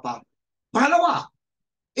 masagasaan ka pa. Pangalawa,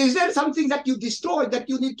 is there something that you destroyed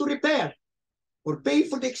that you need to repair? Or pay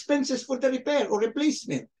for the expenses for the repair or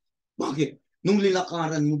replacement? Bakit? Nung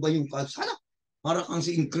lilakaran mo ba yung kalsada? Para kang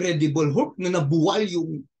si Incredible Hulk na nabuwal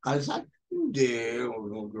yung kalsada? Hindi.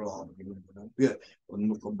 Grabe.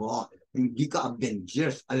 Ano ka ba? Hindi ka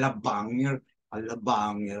Avengers. Alabanger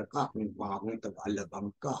ka. Kung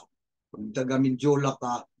taga-alabang ka. Kung taga-Mindiola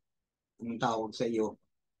ka, Kung tawag sa iyo,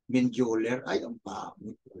 Menjoler, ay ang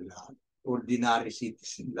pangit. Wala. Ordinary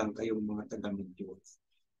citizen lang kayong mga taga-Menjoler.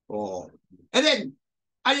 Oh. And then,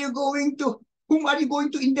 whom are you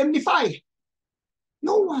going to indemnify?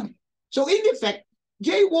 No one. So in effect,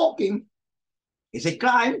 jaywalking is a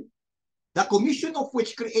crime, the commission of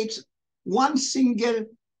which creates one single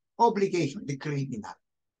obligation, the criminal.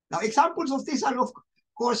 Now, examples of this are, of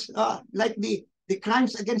course, like the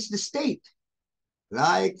crimes against the state.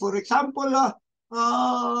 Like, for example,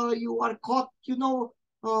 you are caught,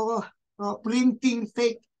 printing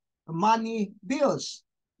fake money bills,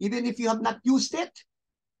 even if you have not used it.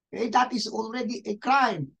 Okay, that is already a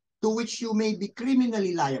crime to which you may be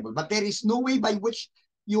criminally liable. But there is no way by which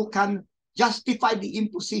you can justify the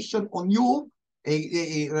imposition on you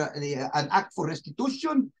an act for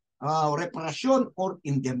restitution, reparation, or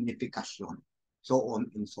indemnification, so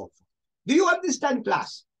on and so forth. Do you understand,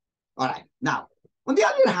 class? All right. Now, on the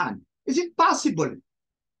other hand, is it possible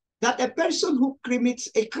that a person who commits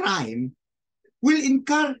a crime will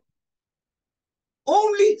incur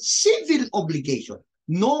only civil obligation,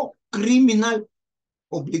 no criminal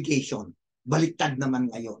obligation? Baliktad naman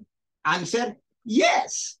ngayon. Answer,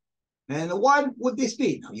 yes. And what would this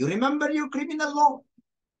be? Now, you remember your criminal law?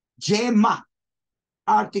 JEMA,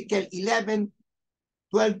 Article 11,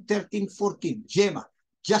 12, 13, 14. JEMA,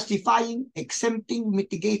 justifying, exempting,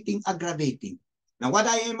 mitigating, aggravating. Now, what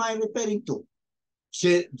am I referring to?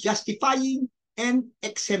 Justifying and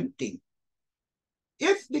exempting.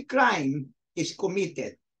 If the crime is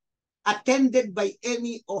committed attended by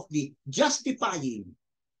any of the justifying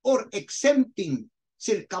or exempting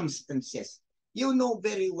circumstances, you know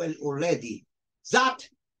very well already that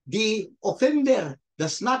the offender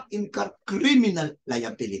does not incur criminal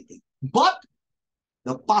liability, but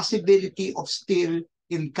the possibility of still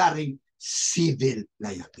incurring civil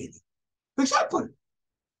liability. For example,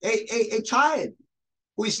 a child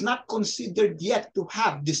who is not considered yet to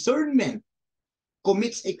have discernment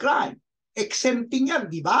commits a crime, exempting yan,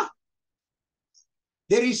 di ba?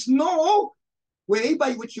 There is no way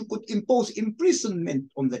by which you could impose imprisonment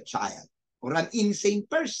on the child or an insane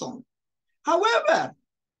person. However,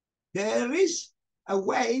 there is a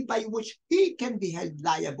way by which he can be held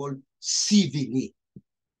liable civilly.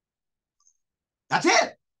 That's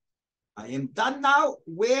it. I am done now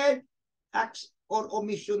with acts or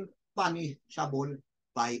omission punishable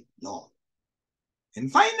by law.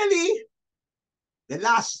 And finally, the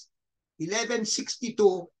last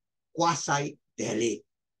 1162, quasi-delict.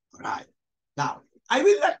 All right. Now, I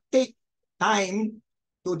will not take time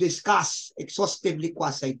to discuss exhaustively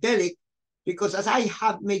quasi-delict because, as I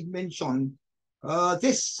have made mention,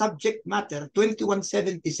 this subject matter,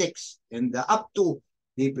 2176, and up to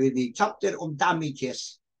the chapter of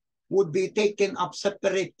damages would be taken up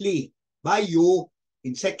separately by you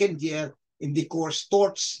in second year in the course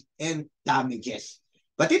torts and damages.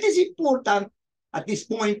 But it is important at this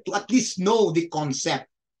point to at least know the concept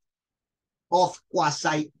of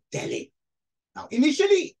quasi-delict. Now,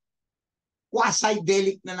 initially,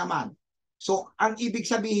 quasi-delict na naman. So, ang ibig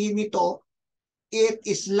sabihin nito, it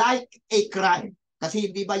is like a crime. Kasi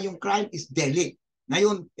hindi ba yung crime is delict?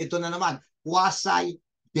 Ngayon, ito na naman,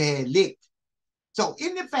 quasi-delict. So,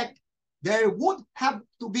 in effect, there would have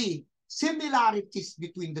to be similarities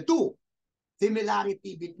between the two.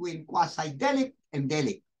 Similarity between quasi-delict and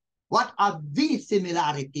delict. What are the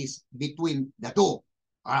similarities between the two?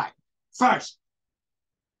 All right. First,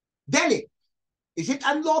 delict. Is it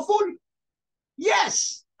unlawful?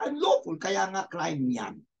 Yes, unlawful. Kaya nga crime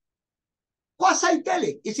yan.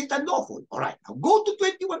 Quasi-delict. Is it unlawful? All right. Now go to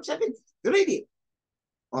 2170. Read it.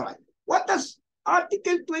 All right. What does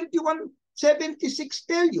Article 2176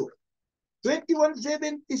 tell you?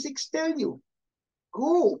 2176 tell you.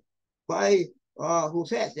 Go by who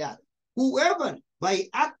says that? Whoever by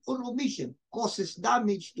act or omission causes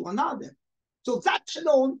damage to another. So that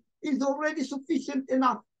alone is already sufficient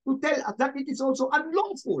enough to tell us that it is also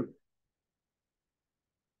unlawful.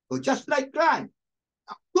 So just like crime.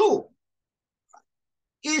 Two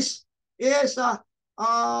is a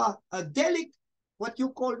delict, what you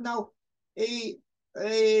call now is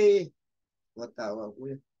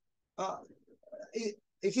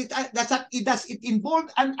it does it involve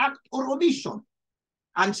an act or omission?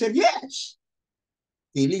 Answer, yes.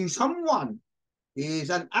 Killing someone is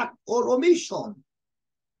an act or omission.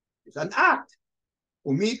 It's an act.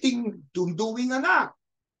 Omitting to doing an act.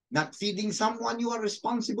 Not feeding someone you are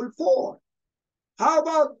responsible for. How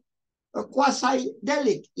about a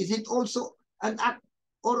quasi-delict? Is it also an act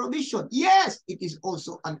or omission? Yes, it is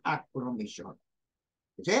also an act or omission.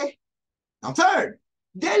 Okay? Now third,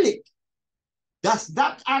 delict. Does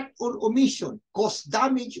that act or omission cause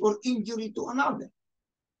damage or injury to another?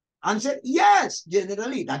 Answer, yes,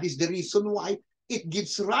 generally. That is the reason why it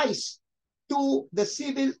gives rise to the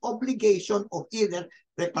civil obligation of either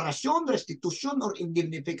reparation, restitution, or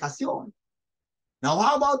indemnification. Now,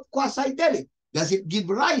 how about quasi-delict? Does it give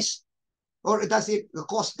rise or does it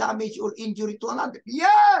cause damage or injury to another?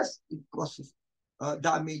 Yes, it causes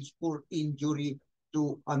damage or injury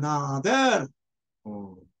to another.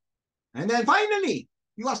 Oh. And then finally,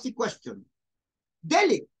 you ask the question,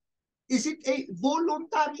 delict, is it a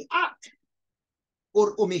voluntary act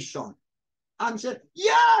or omission? Answer,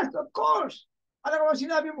 yes, of course. Alam mo,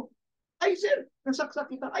 sinabi mo, ay sir,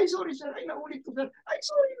 nasaksak kita. Ay sorry sir, ay naulit ko sir. Ay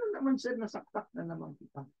sorry na naman sir, nasaksak na naman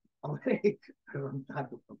kita. Okay,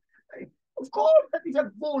 of course, that is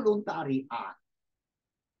a voluntary act.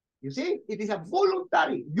 You see, it is a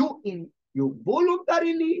voluntary. You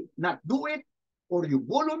voluntarily not do it, or you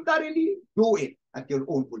voluntarily do it at your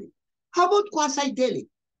own will. How about quasi-delict?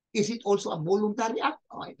 Is it also a voluntary act?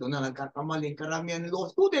 Oh, ito na nagkakamaling karamihan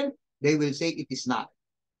law student. They will say it is not.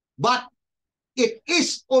 But it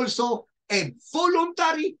is also a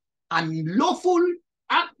voluntary, unlawful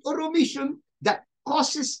act or omission that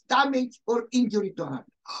causes damage or injury to another.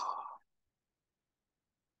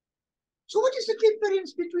 So what is the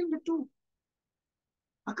difference between the two?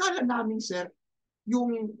 Akala namin, sir,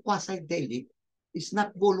 yung quasi-delict is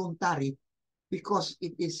not voluntary because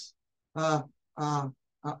it is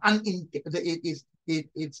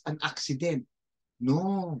it's an accident.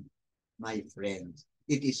 No, my friends,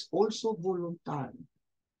 it is also voluntary.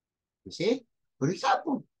 You see? For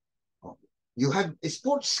example, you have a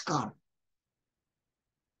sports car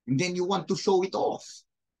and then you want to show it off.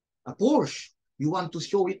 A Porsche, you want to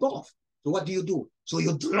show it off. So what do? So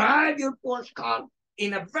you drive your Porsche car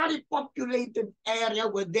in a very populated area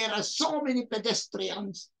where there are so many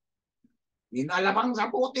pedestrians. Inalabang sa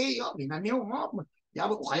puti, minaniw mo,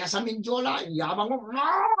 yabang ko kaya sa Mindiola, yabang mo,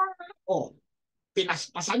 oh,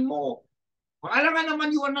 pinaspasan mo. Alam nga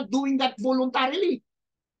naman, you are not doing that voluntarily.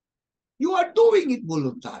 You are doing it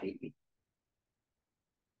voluntarily.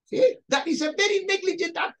 See? That is a very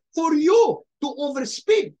negligent act for you to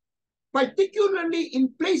overspeed, particularly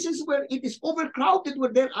in places where it is overcrowded,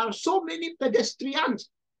 where there are so many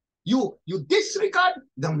pedestrians. You disregard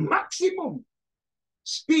the maximum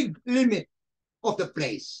speed limit of the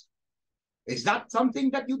place. Is that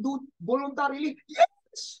something that you do voluntarily?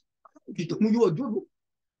 Yes.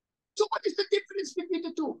 So what is the difference between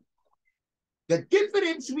the two? The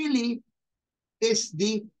difference really is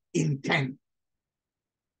the intent.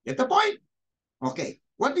 Get the point? Okay.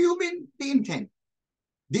 What do you mean the intent?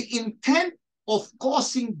 The intent of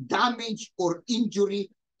causing damage or injury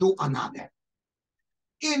to another.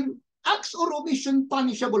 In acts or omission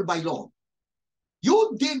punishable by law,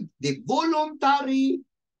 you did the voluntary,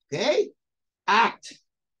 act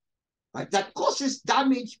that causes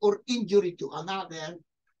damage or injury to another,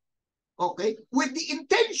 with the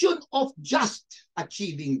intention of just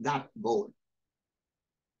achieving that goal.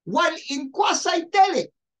 While in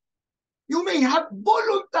quasi-delict, you may have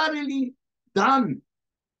voluntarily done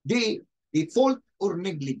the fault or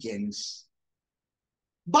negligence,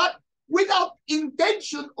 but without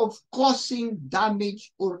intention of causing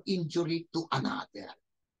damage or injury to another.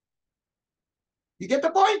 You get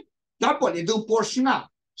the point? Example, itong Porsche na.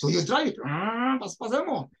 So you drive it. Paspasan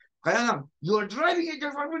mo. Kaya lang, you are driving it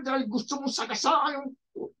dahil gusto mo sagasaan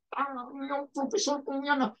yung professor kong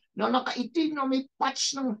yan na nakaitim na may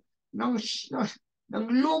patch ng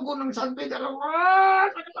logo ng San Pedro.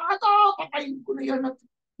 Patayin ko na yan at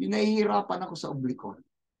pinahihirapan ako sa oblikon.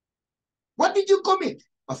 What did you commit?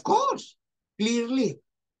 Of course, clearly,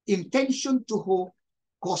 intention to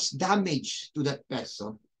cause damage to that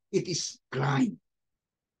person, it is crime.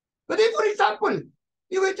 But if, for example,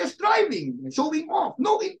 you were just driving, showing off,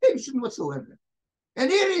 no intention whatsoever. And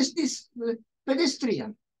here is this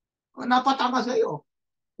pedestrian, napatama sa'yo,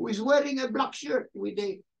 who is wearing a black shirt with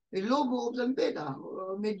a logo of San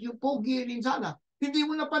Pedro, medyo pogi rin sana. Hindi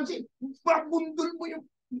mo napansin, bundol mo yung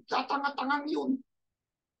tatanga-tangang yun.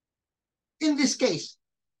 In this case,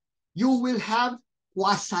 you will have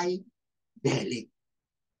quasi-delict.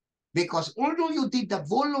 Because although you did the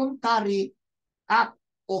voluntary act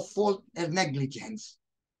of fault and negligence,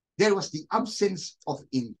 there was the absence of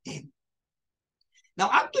intent. Now,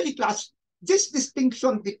 actually, class, this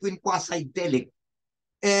distinction between quasi-delict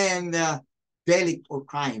and delict or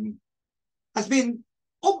crime has been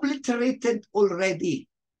obliterated already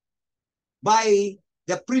by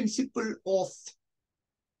the principle of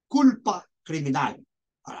culpa criminal.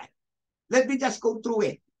 All right. Let me just go through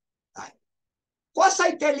it. Right.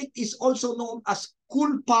 Quasi-delict is also known as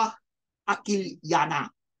culpa Aquiliana.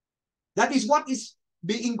 That is what is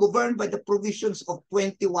being governed by the provisions of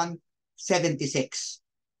 2176.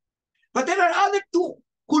 But there are other two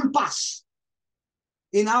culpas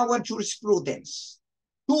in our jurisprudence,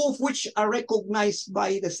 two of which are recognized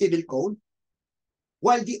by the Civil Code,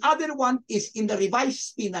 while the other one is in the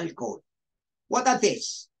Revised Penal Code. What are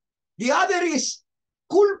these? The other is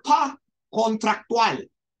culpa contractual.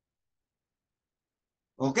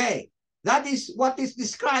 Okay, that is what is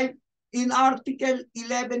described in Article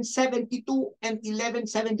 1172 and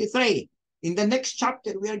 1173. In the next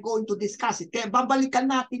chapter, we are going to discuss it. Kaya babalikan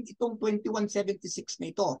natin itong 2176 na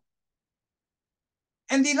ito.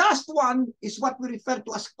 And the last one is what we refer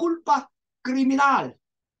to as culpa criminal.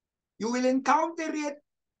 You will encounter it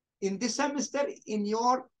in this semester in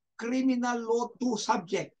your criminal law 2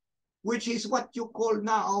 subject, which is what you call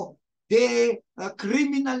now the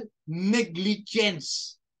criminal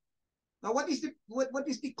negligence. Now, what is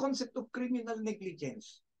the concept of criminal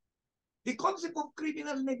negligence? The concept of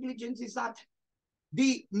criminal negligence is that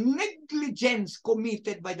the negligence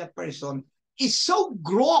committed by the person is so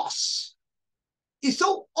gross, is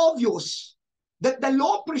so obvious, that the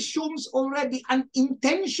law presumes already an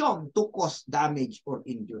intention to cause damage or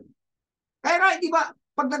injury. Kaya nga, di ba,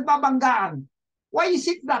 pag nagbabanggaan, why is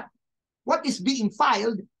it that what is being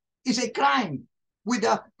filed is a crime with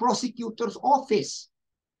the prosecutor's office?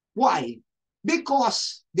 Why?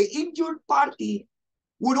 Because the injured party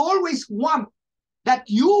would always want that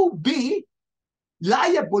you be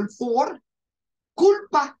liable for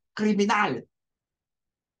culpa criminal,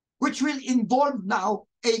 which will involve now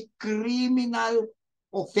a criminal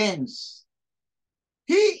offense.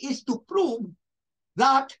 He is to prove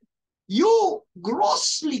that you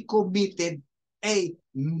grossly committed a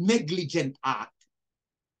negligent act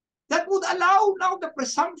that would allow now the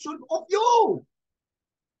presumption of you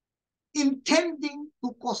intending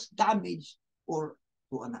to cause damage or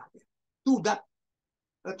to another, to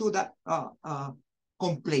that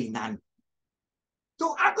complainant.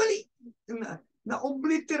 So actually,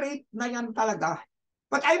 na-obliterate na yan talaga.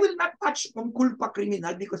 But I will not touch on culpa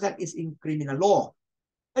criminal because that is in criminal law.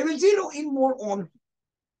 I will zero in more on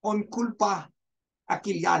culpa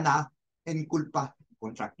aquiliana and culpa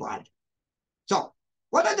contractual. So,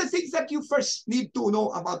 what are the things that you first need to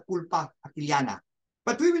know about culpa aquiliana?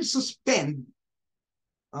 But we will suspend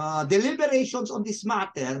deliberations on this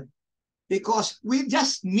matter because we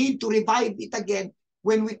just need to revive it again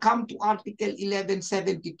when we come to Article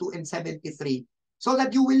 1172 and 73, so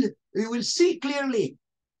that you will see clearly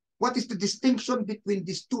what is the distinction between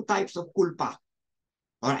these two types of culpa.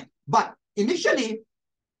 All right. But initially,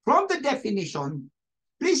 from the definition,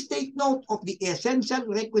 please take note of the essential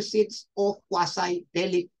requisites of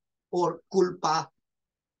quasi-delict or culpa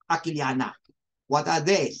aquiliana. What are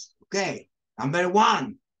these? Okay. Number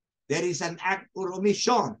one, there is an act or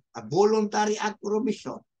omission, a voluntary act or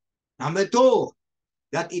omission. Number two,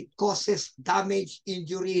 that it causes damage,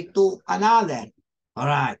 injury to another. All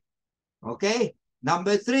right. Okay.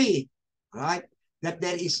 Number three, all right, that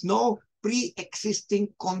there is no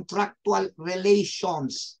pre-existing contractual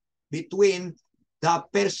relations between the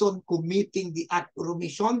person committing the act or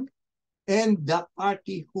omission and the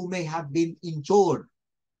party who may have been injured.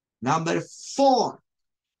 Number four,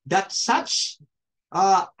 that such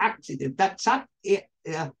accident, that such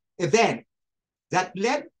event that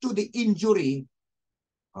led to the injury,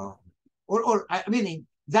 or meaning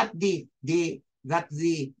that the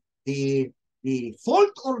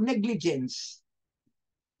fault or negligence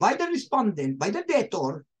by the respondent, by the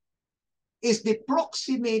debtor, is the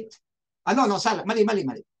proximate,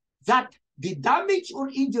 mali. That the damage or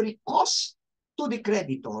injury caused to the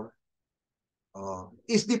creditor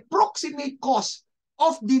is the proximate cause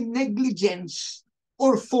of the negligence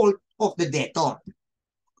or fault of the debtor.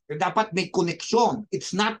 Dapat may connection.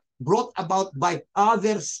 It's not brought about by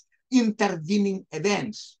others intervening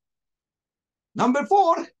events. Number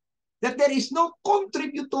four, that there is no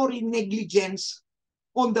contributory negligence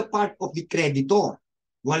on the part of the creditor.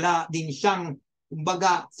 Wala din siyang,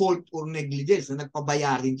 kumbaga, fault or negligence na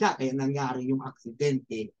nagpabayarin siya kaya nangyari yung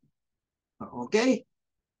aksidente. Okay?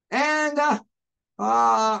 And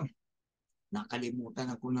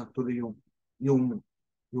nakalimutan ako na tuloy yung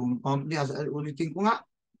ulitin ko nga.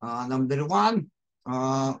 Number one,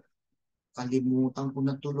 kalimutan ko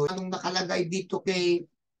na tuloy. Anong nakalagay dito kay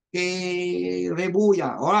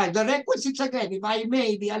Rebuya? Alright, the requisites again, if I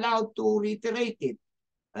may be allowed to reiterate it.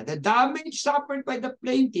 The damage suffered by the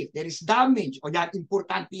plaintiff, there is damage. O yan,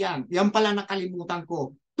 importante yan. Yan pala nakalimutan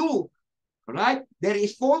ko. Two, right? There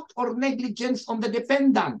is fault or negligence on the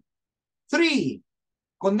defendant. Three,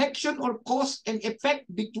 connection or cause and effect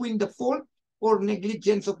between the fault or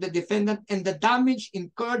negligence of the defendant and the damage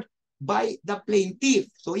incurred by the plaintiff.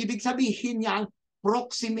 So ibig sabihin yan,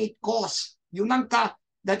 proximate cause. Yun ang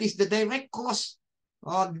that is the direct cause,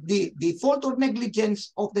 the fault or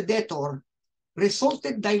negligence of the debtor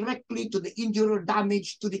resulted directly to the injury or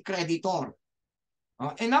damage to the creditor.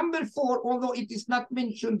 And number 4, although it is not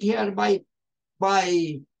mentioned here by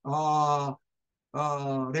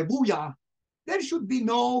Rebulla, there should be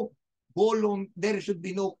no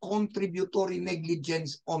contributory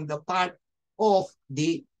negligence on the part of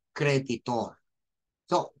the creditor.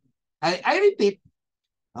 So I repeat,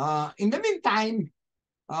 in the meantime,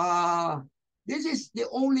 this is the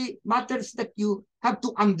only matters that you have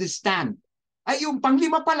to understand. Ay, yung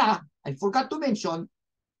panglima pala, I forgot to mention,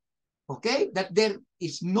 okay, that there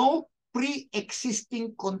is no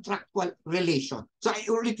pre-existing contractual relation. So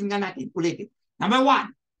ulitin nga natin, ulitin. Number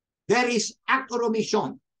 1, there is act or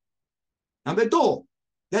omission. Number 2,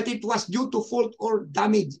 that it was due to fault or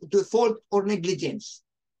damage, to fault or negligence.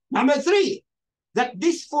 Number 3, that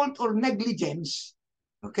this fault or negligence,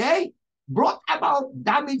 okay, brought about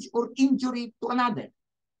damage or injury to another.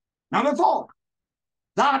 Number 4,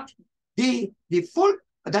 that the fault,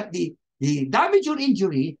 that the damage or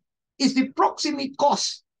injury is the proximate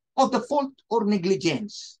cause of the fault or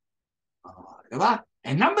negligence. Diba?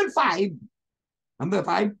 And number 5,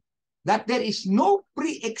 that there is no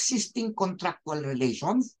pre-existing contractual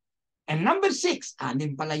relations. And number 6,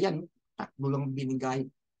 anim pala yan, tatlo lang binigay,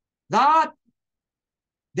 that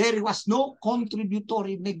there was no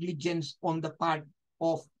contributory negligence on the part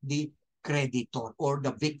of the creditor or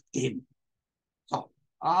the victim. So,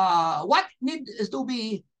 what needs to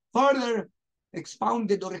be further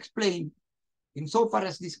expounded or explained insofar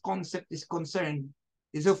as this concept is concerned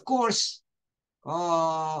is, of course,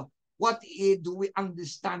 what do we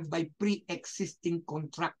understand by pre-existing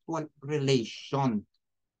contractual relation?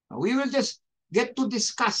 We will just get to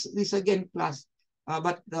discuss this again, class.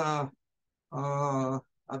 But there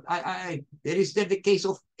is the case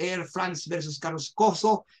of Air France versus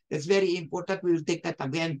Carrascoso. That's very important. We will take that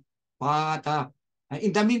again. But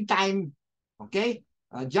in the meantime, okay,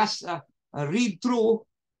 just read through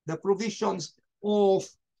the provisions of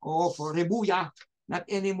Rebulla, not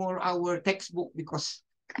anymore our textbook, because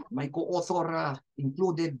my co-author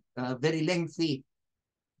included very lengthy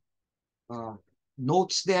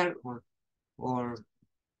notes there, or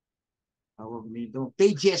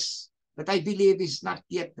pages that I believe is not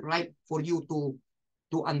yet right for you to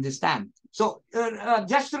understand. So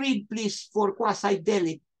just read, please, for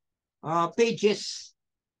quasi-delict, pages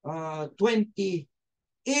 28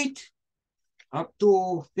 up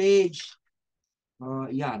to page,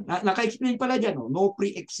 yan. Naka-explain pala dyan, no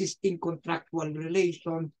pre-existing contractual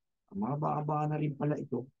relation. Mababa na rin pala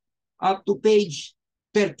ito. Up to page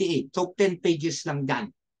 38. So 10 pages lang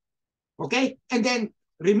dyan. Okay? And then,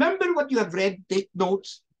 remember what you have read, take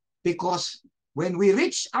notes, because when we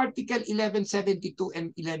reach Article 1172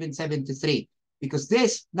 and 1173, because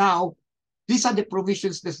these are the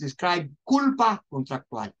provisions that describe culpa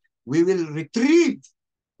contractual. We will retrieve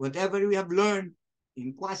whatever we have learned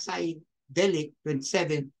in quasi-delict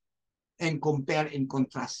 27 and compare and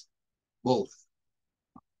contrast both,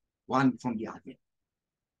 one from the other.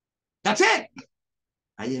 That's it.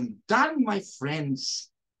 I am done, my friends.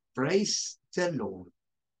 Praise the Lord.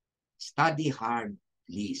 Study hard,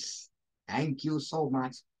 please. Thank you so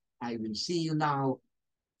much. I will see you now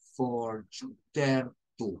for chapter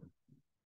 2.